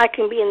 I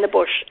can be in the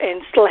bush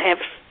and still have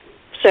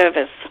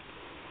service.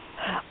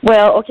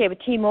 Well, okay, but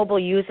T-Mobile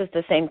uses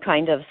the same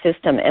kind of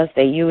system as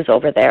they use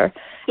over there.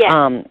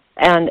 Yeah.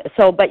 And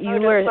so, but you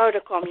were.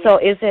 Vodacom, so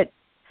is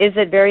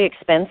it very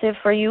expensive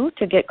for you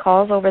to get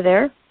calls over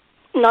there?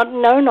 Not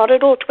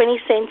at all. 20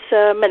 cents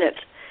a minute,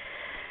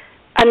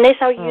 unless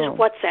I use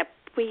WhatsApp.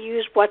 We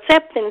use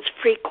WhatsApp, then it's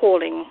free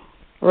calling.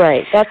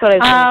 Right. That's what I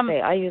was going to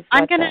say. I use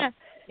WhatsApp.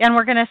 And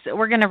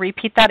we're gonna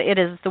repeat that. It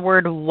is the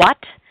word what,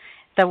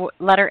 the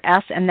letter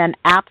S, and then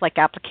app, like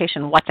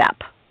application, WhatsApp.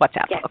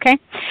 Yeah. Okay.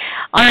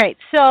 All right.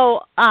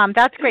 So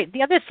that's great.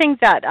 The other thing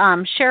that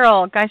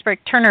Cheryl Geisberg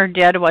Turner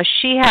did was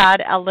she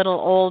had a little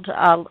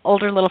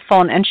older little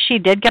phone, and she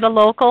did get a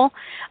local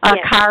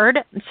card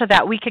so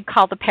that we could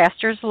call the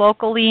pastors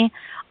locally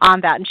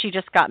on that, and she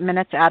just got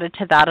minutes added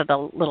to that at a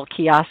little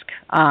kiosk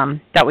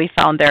that we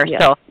found there. Yeah.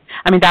 So.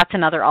 I mean, that's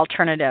another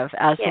alternative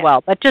as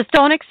well. But just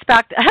don't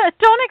expect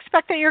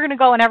that you're going to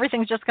go and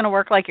everything's just going to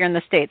work like you're in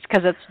the States,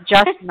 because it's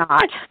just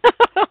not.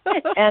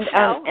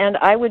 And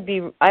I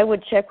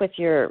would check with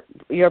your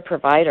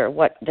provider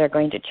what they're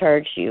going to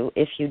charge you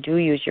if you do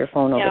use your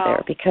phone over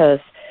there, because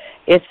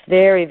it's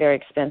very, very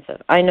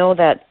expensive. I know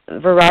that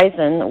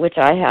Verizon, which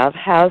I have,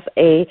 has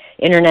a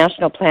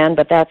international plan,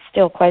 but that's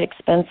still quite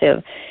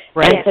expensive.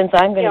 Right. And since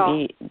I'm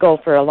going to go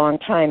for a long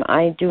time,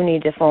 I do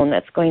need a phone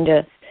that's going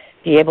to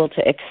be able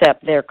to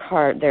accept their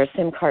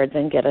SIM cards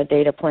and get a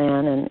data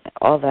plan and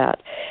all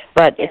that.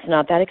 But it's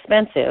not that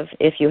expensive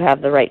if you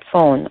have the right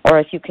phone, or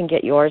if you can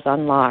get yours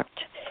unlocked.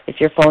 If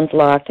your phone's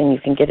locked and you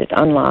can get it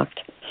unlocked,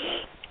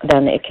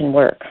 then it can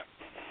work.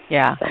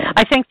 Yeah. So.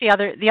 I think the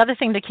other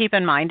thing to keep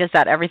in mind is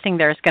that everything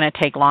there is going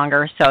to take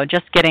longer. So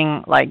just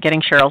getting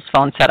Cheryl's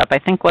phone set up, I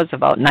think, was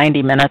about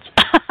 90 minutes.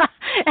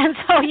 And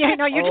so you're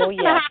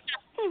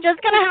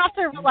just going to have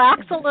to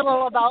relax a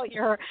little about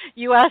your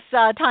U.S.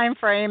 time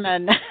frame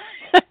and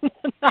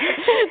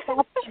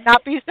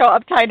not be so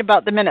uptight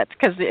about the minutes,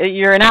 because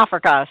you're in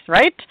Africa,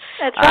 right?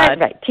 That's right.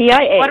 Right.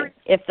 TIA.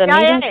 If the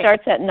meeting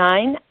starts at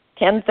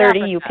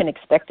 10:30, you can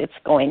expect it's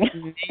going.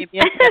 Maybe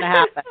it's going to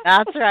happen.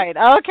 That's right.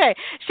 Okay.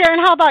 Sharon,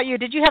 how about you?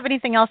 Did you have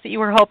anything else that you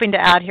were hoping to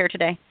add here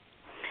today?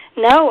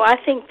 No, I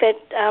think that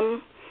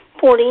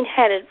Pauline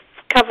had it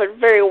covered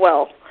very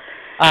well.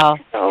 Oh.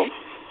 So.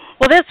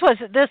 Well,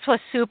 this was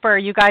super,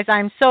 you guys.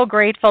 I'm so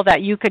grateful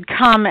that you could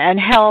come and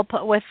help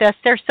with this.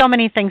 There's so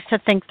many things to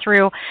think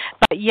through,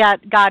 but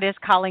yet God is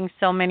calling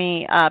so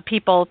many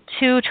people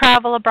to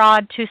travel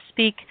abroad, to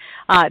speak,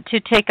 to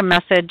take a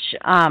message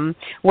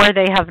where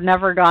they have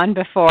never gone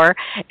before.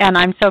 And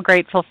I'm so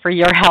grateful for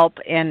your help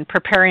in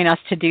preparing us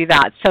to do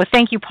that. So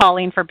thank you,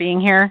 Pauline, for being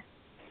here.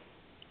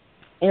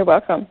 You're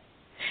welcome.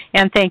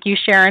 And thank you,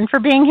 Sharon, for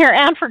being here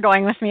and for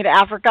going with me to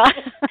Africa.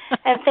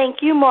 And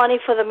thank you, Marnie,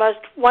 for the most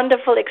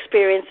wonderful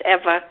experience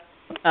ever.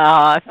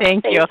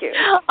 Thank you.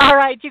 All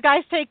right, you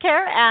guys take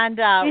care,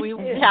 and we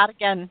will chat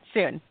again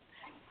soon.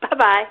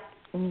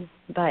 Bye-bye.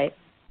 Bye.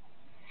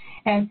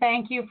 And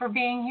thank you for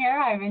being here.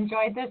 I've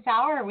enjoyed this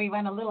hour. We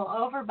went a little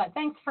over, but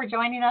thanks for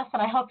joining us,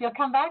 and I hope you'll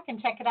come back and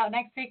check it out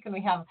next week when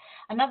we have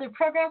another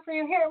program for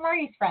you here at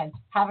Marnie's Friends.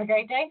 Have a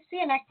great day. See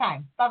you next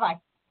time. Bye-bye.